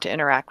Chrome to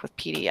interact with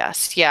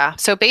PDFs. Yeah,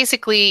 so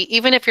basically,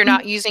 even if you're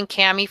not using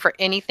Cami for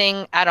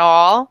anything at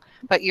all,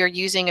 but you're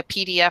using a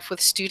PDF with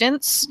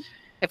students,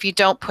 if you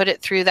don't put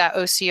it through that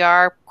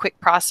OCR quick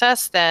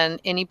process, then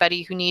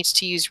anybody who needs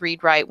to use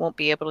read write won't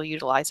be able to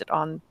utilize it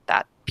on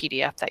that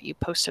PDF that you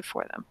posted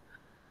for them.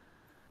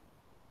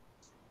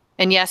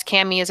 And yes,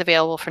 Cami is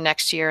available for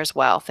next year as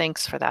well.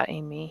 Thanks for that,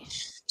 Amy.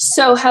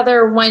 So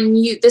Heather, when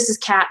you, this is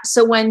Kat,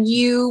 so when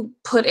you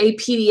put a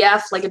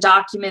PDF, like a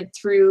document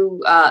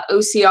through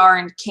OCR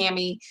and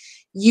Cami,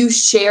 you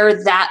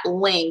share that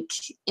link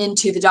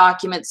into the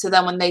document. So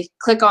then when they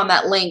click on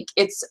that link,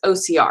 it's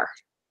OCR.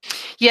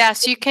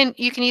 Yes, you can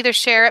either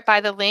share it by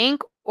the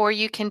link, or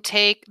you can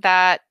take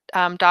that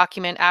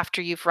document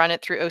after you've run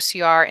it through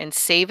OCR and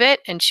save it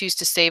and choose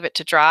to save it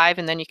to Drive,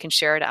 and then you can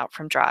share it out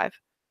from Drive.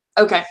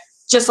 Okay.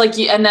 Just like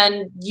you, and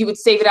then you would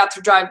save it out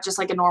through Drive just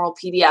like a normal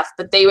PDF,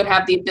 but they would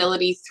have the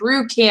ability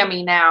through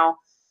Cami now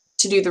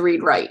to do the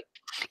read write.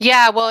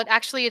 Yeah, well,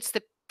 actually, it's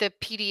the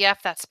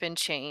PDF that's been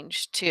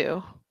changed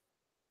too.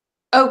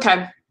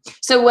 Okay.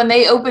 So when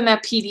they open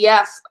that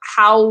PDF,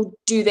 how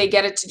do they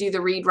get it to do the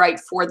read write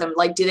for them?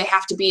 Like, do they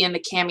have to be in the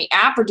Cami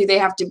app, or do they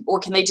have to, or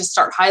can they just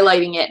start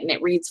highlighting it and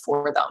it reads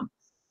for them?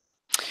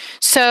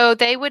 So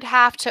they would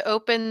have to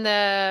open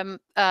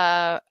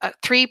the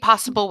 3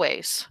 possible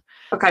ways.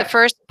 Okay. The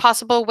first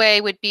possible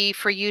way would be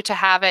for you to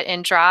have it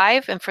in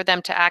Drive and for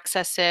them to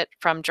access it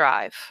from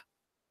Drive.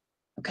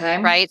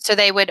 Okay. Right. So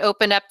they would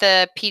open up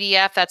the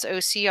PDF, that's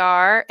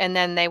OCR, and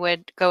then they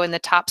would go in the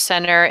top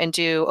center and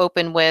do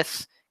open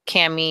with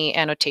Cami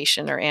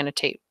annotation or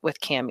annotate with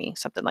Cami,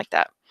 something like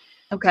that.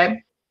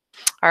 Okay.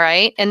 All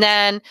right. And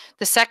then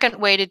the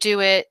second way to do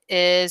it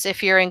is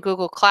if you're in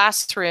Google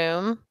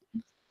Classroom,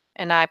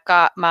 and I've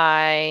got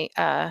my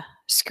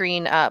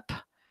screen up.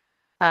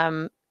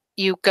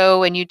 You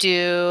go and you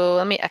do,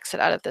 let me exit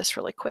out of this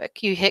really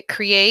quick. You hit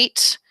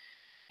create,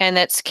 and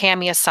it's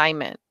Cami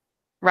assignment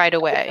right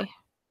away,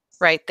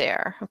 right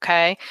there.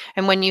 Okay.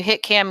 And when you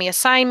hit Cami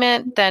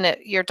assignment, then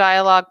your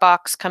dialog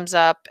box comes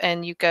up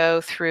and you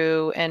go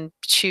through and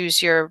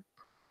choose your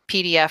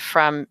PDF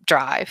from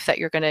Drive that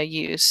you're going to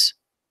use.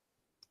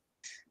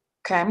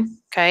 Okay.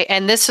 Okay.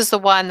 And this is the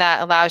one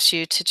that allows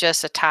you to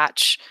just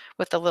attach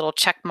with the little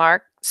check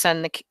mark,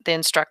 send the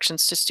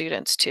instructions to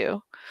students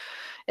too.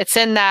 It's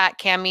in that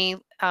Cami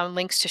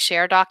links to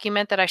share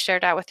document that I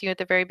shared out with you at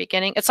the very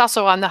beginning. It's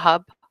also on the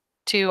hub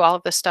too. All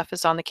of this stuff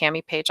is on the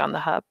Cami page on the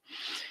hub.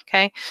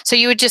 Okay, so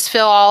you would just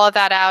fill all of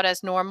that out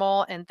as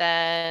normal, and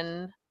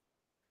then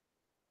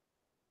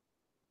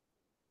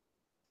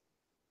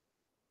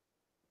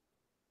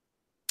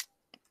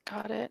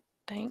got it.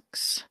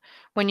 Thanks.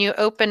 When you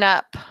open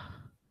up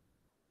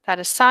that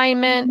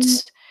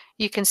assignment,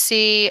 you can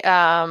see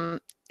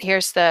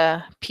here's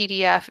the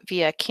PDF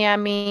via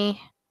Cami.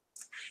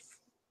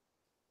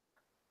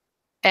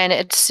 And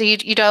it's,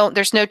 you don't,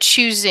 there's no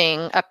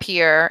choosing up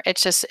here. It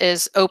just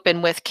is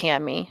open with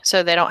Cami.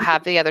 So they don't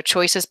have the other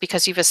choices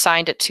because you've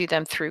assigned it to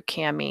them through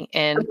Cami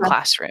in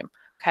Classroom.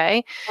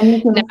 Okay. And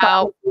you can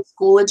Now,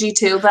 Schoology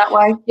too that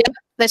way. Yep.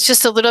 That's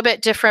just a little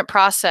bit different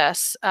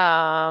process.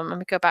 Let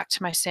me go back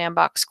to my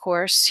sandbox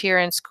course here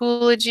in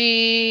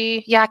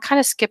Schoology. Yeah, I kind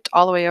of skipped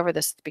all the way over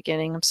this at the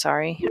beginning. I'm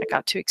sorry. I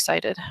got too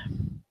excited.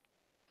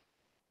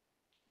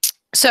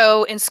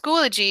 So in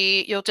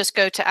Schoology, you'll just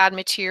go to Add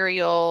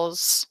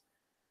Materials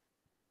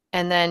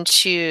and then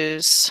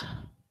choose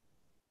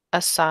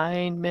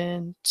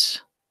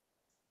Assignment.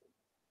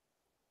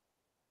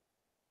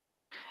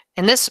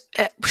 And this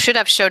should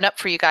have shown up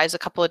for you guys a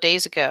couple of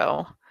days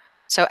ago.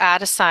 So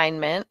Add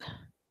Assignment.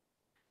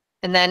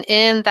 And then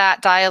in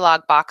that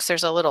dialog box,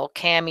 there's a little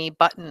Cami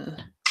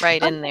button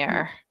right in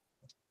there.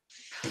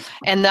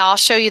 And I'll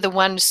show you the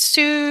one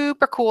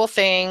super cool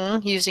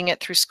thing using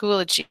it through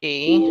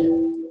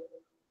Schoology.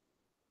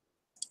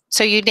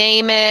 So you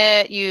name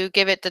it, you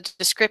give it the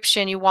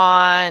description you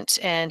want,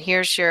 and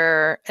here's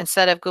your,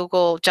 instead of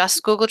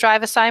just Google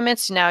Drive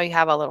assignments, now you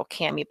have a little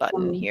Cami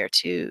button here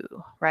too,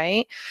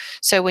 right?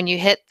 So when you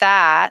hit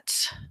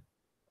that,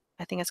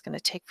 I think it's going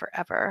to take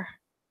forever.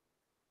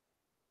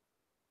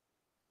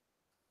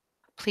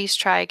 Please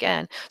try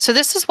again. So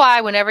this is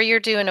why whenever you're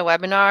doing a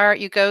webinar,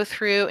 you go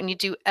through and you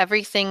do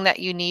everything that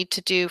you need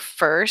to do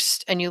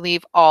first, and you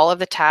leave all of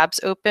the tabs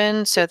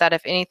open so that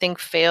if anything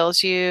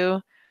fails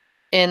you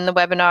in the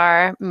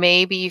webinar,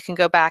 maybe you can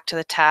go back to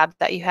the tab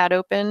that you had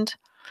opened.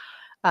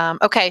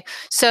 Okay,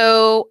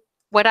 so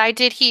what I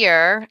did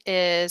here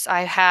is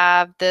I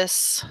have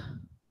this,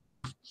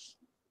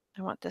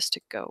 I want this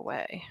to go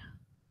away.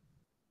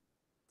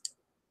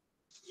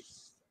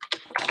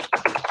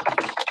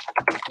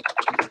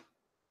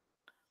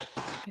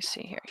 Let me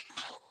see here.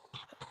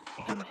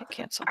 I'm gonna hit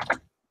cancel.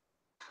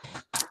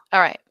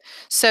 All right,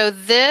 so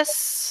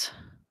this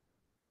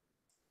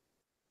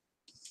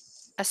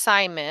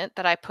assignment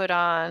that I put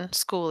on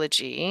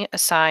Schoology,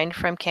 assigned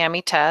from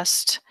Cami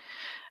Test,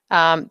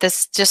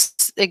 this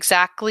just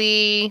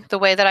exactly the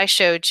way that I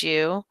showed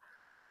you.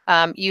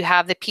 You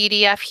have the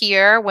PDF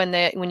here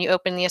when you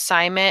open the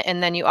assignment,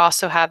 and then you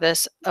also have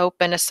this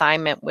open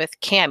assignment with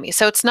Cami.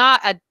 So it's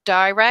not a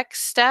direct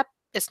step.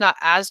 It's not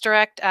as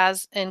direct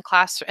as in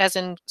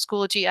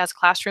Schoology as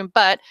Classroom,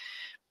 but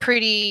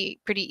pretty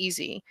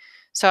easy.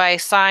 So I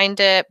assigned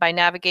it by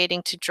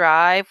navigating to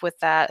Drive with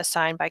that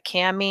assigned by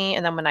Cami,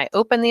 and then when I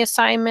open the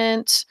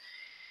assignment,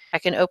 I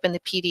can open the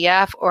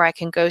PDF or I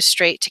can go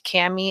straight to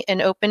Cami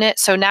and open it.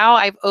 So now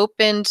I've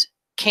opened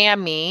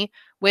Cami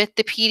with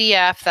the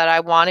PDF that I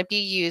want to be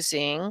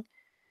using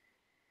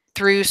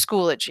through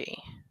Schoology.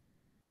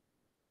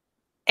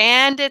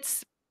 And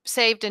it's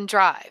saved in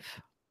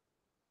Drive.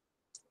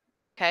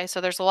 Okay,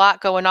 so there's a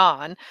lot going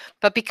on.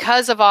 But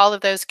because of all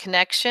of those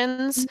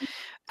connections,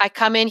 I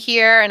come in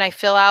here and I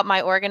fill out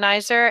my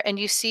organizer, and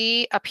you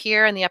see up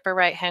here in the upper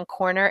right-hand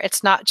corner,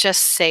 it's not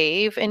just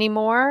save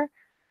anymore.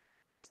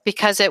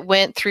 Because it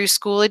went through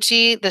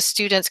Schoology, the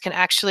students can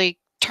actually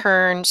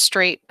turn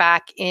straight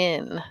back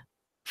in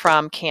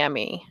from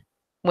Cami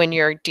when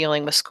you're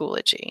dealing with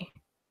Schoology.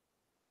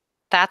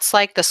 That's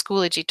like the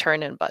Schoology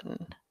turn-in button.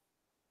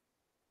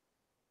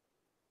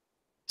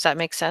 Does that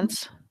make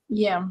sense?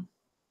 Yeah.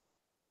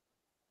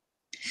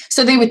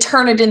 So they would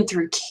turn it in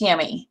through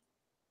Cami.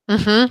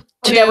 Mm-hmm.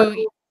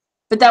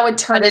 But that would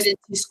turn it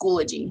into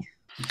Schoology.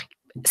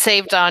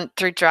 Saved on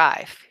through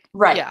Drive.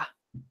 Right. Yeah.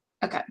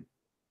 Okay.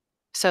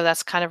 So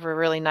that's kind of a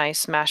really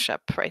nice mashup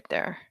right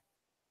there.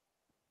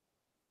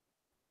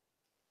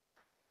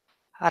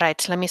 All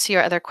right, let me see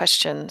your other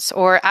questions,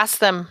 or ask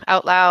them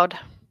out loud.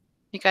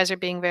 You guys are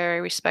being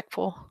very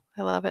respectful.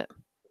 I love it.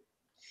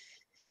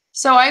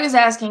 So I was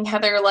asking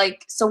Heather,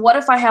 like, so what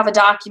if I have a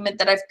document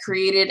that I've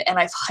created and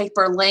I've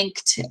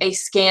hyperlinked a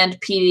scanned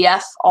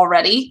PDF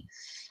already?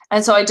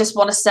 And so I just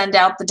want to send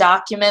out the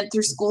document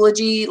through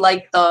Schoology,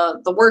 like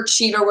the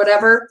worksheet or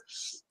whatever.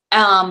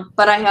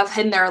 But I have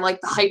in there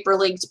like the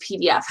hyperlinked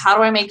PDF. How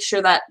do I make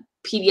sure that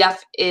PDF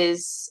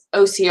is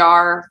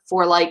OCR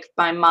for like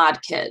my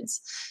mod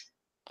kids?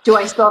 Do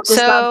I still have to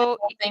start the whole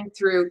thing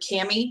through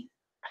Cami?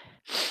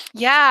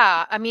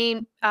 Yeah, I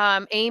mean,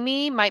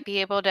 Amy might be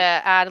able to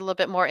add a little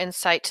bit more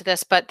insight to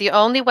this, but the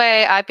only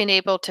way I've been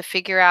able to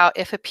figure out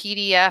if a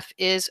PDF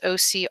is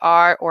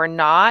OCR or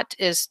not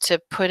is to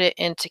put it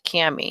into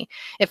Cami.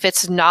 If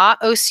it's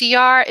not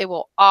OCR, it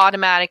will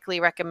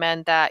automatically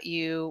recommend that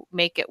you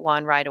make it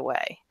one right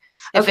away.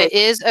 If it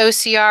is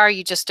OCR,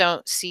 you just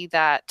don't see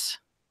that.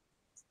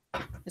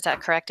 Is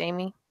that correct,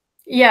 Amy?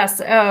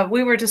 Yes,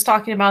 we were just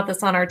talking about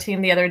this on our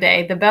team the other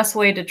day. The best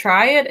way to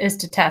try it is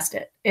to test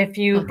it. If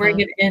you bring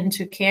it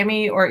into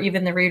Cami or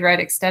even the read-write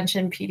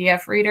extension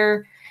PDF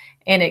reader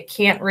and it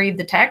can't read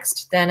the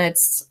text, then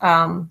it's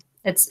not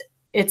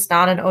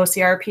an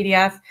OCR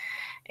PDF.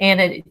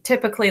 And it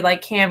typically,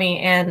 like Cami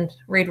and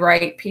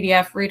read-write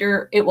PDF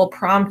reader, it will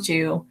prompt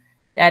you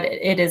that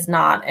it is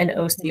not an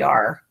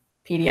OCR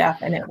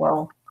PDF, and it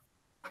will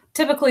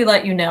typically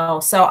let you know.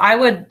 So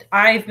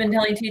I've been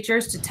telling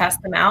teachers to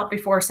test them out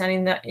before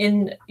sending them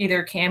in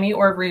either Cami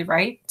or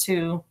Rewrite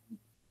to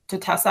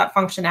test that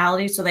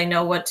functionality so they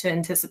know what to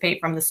anticipate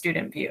from the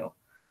student view.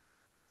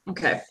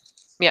 Okay.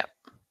 Yeah.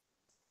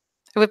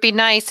 It would be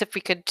nice if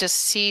we could just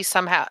see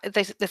somehow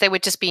if they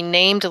would just be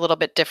named a little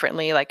bit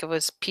differently, like it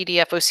was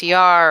PDF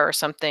OCR or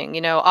something,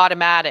 you know,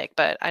 automatic,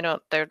 but I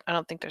don't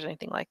think there's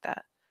anything like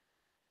that.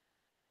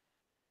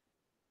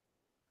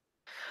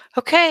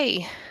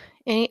 Okay.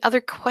 Any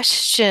other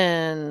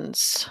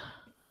questions?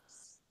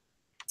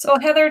 So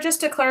Heather,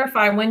 just to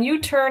clarify, when you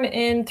turn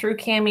in through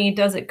Cami,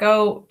 does it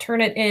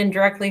turn it in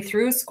directly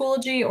through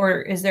Schoology,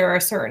 or is there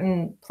a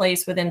certain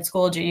place within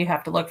Schoology you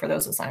have to look for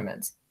those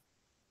assignments?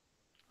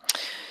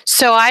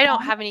 So I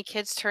don't have any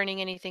kids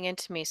turning anything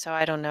into me, so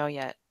I don't know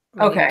yet.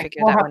 We need to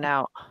figure that one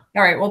out.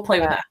 All right, we'll play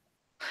with that.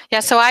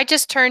 Yeah, so I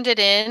just turned it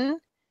in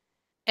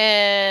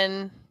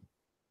and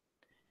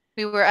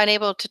we were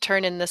unable to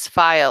turn in this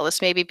file.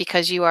 This may be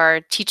because you are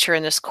a teacher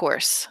in this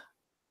course.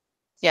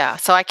 Yeah,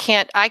 so I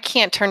can't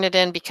turn it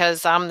in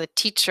because I'm the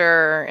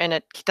teacher and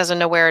it doesn't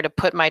know where to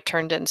put my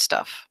turned in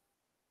stuff.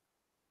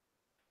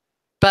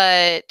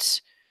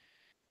 But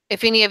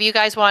if any of you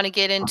guys want to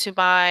get into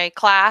my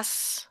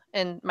class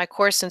and my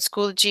course in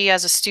Schoology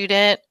as a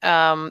student,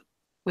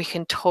 we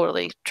can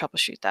totally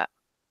troubleshoot that.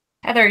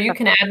 Heather, you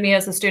can add me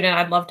as a student.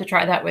 I'd love to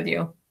try that with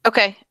you.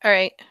 Okay, all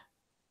right.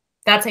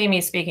 That's Amy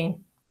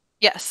speaking.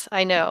 Yes,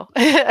 I know.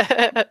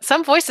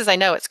 Some voices I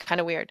know, it's kind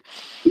of weird.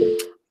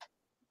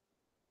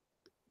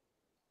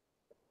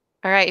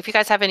 All right, if you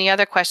guys have any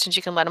other questions,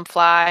 you can let them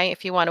fly.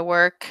 If you want to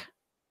work,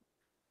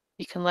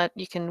 you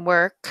can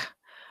work.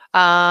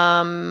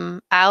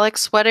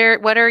 Alex, what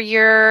are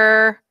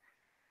your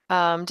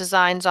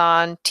designs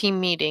on team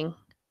meeting?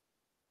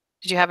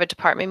 Did you have a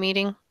department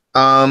meeting?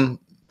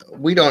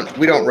 We don't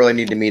really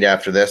need to meet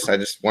after this. I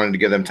just wanted to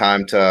give them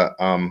time to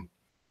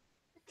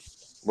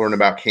learn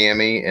about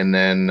Cami and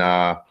then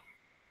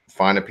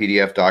find a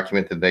PDF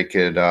document that they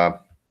could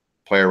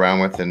play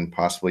around with and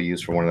possibly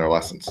use for one of their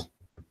lessons.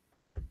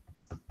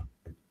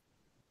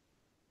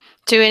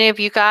 Do any of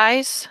you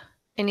guys,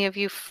 any of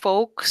you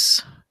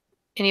folks,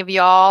 any of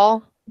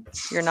y'all,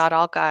 you're not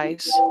all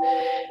guys,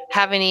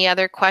 have any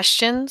other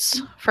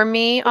questions for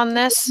me on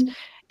this?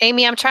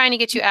 Amy, I'm trying to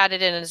get you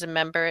added in as a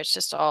member. It's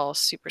just all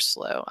super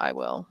slow. I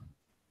will.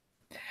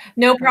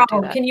 No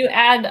problem. Can you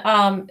add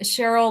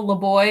Cheryl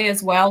LeBoy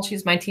as well?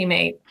 She's my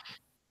teammate.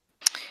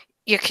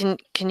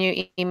 Can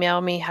you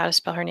email me how to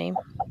spell her name?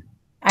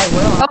 I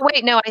will. Oh,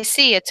 wait, no, I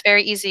see. It's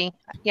very easy.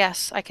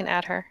 Yes, I can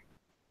add her.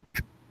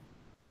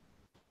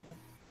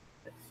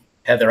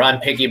 Heather, I'm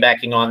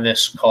piggybacking on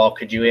this call.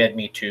 Could you add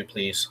me too,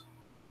 please?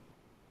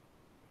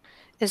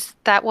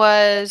 That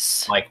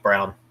was Mike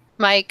Brown.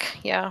 Mike,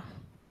 yeah.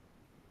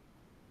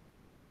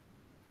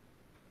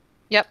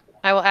 Yep,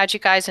 I will add you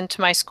guys into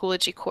my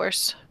Schoology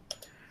course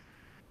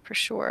for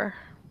sure.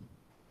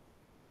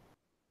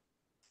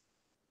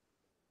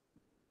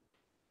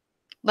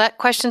 Let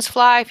questions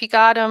fly if you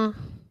got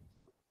them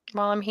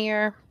while I'm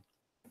here.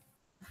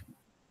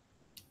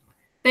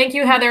 Thank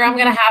you, Heather. I'm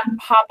going to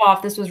hop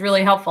off. This was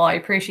really helpful. I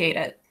appreciate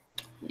it.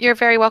 You're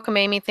very welcome,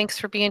 Amy. Thanks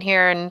for being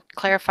here and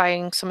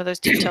clarifying some of those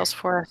details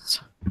for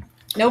us.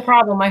 No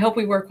problem. I hope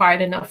we were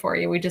quiet enough for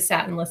you. We just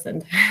sat and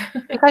listened.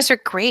 You guys are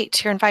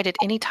great. You're invited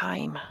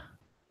anytime.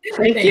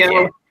 Thank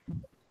you.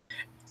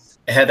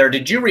 Heather,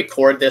 did you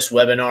record this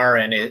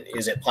webinar, and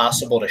is it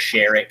possible to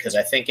share it? Because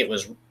I think it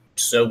was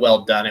so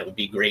well done. It would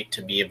be great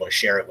to be able to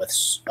share it with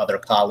other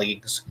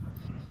colleagues.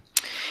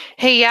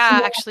 Hey, yeah,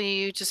 actually,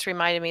 you just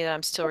reminded me that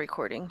I'm still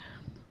recording.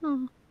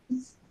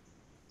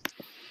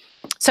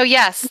 So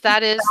yes,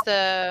 that is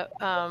the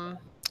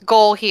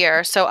goal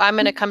here. So I'm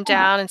going to come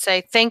down and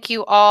say thank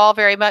you all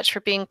very much for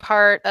being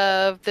part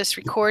of this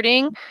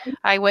recording.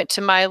 I went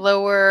to my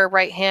lower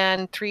right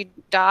hand 3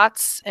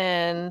 dots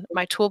and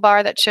my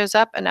toolbar that shows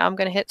up, and now I'm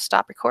going to hit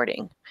stop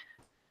recording.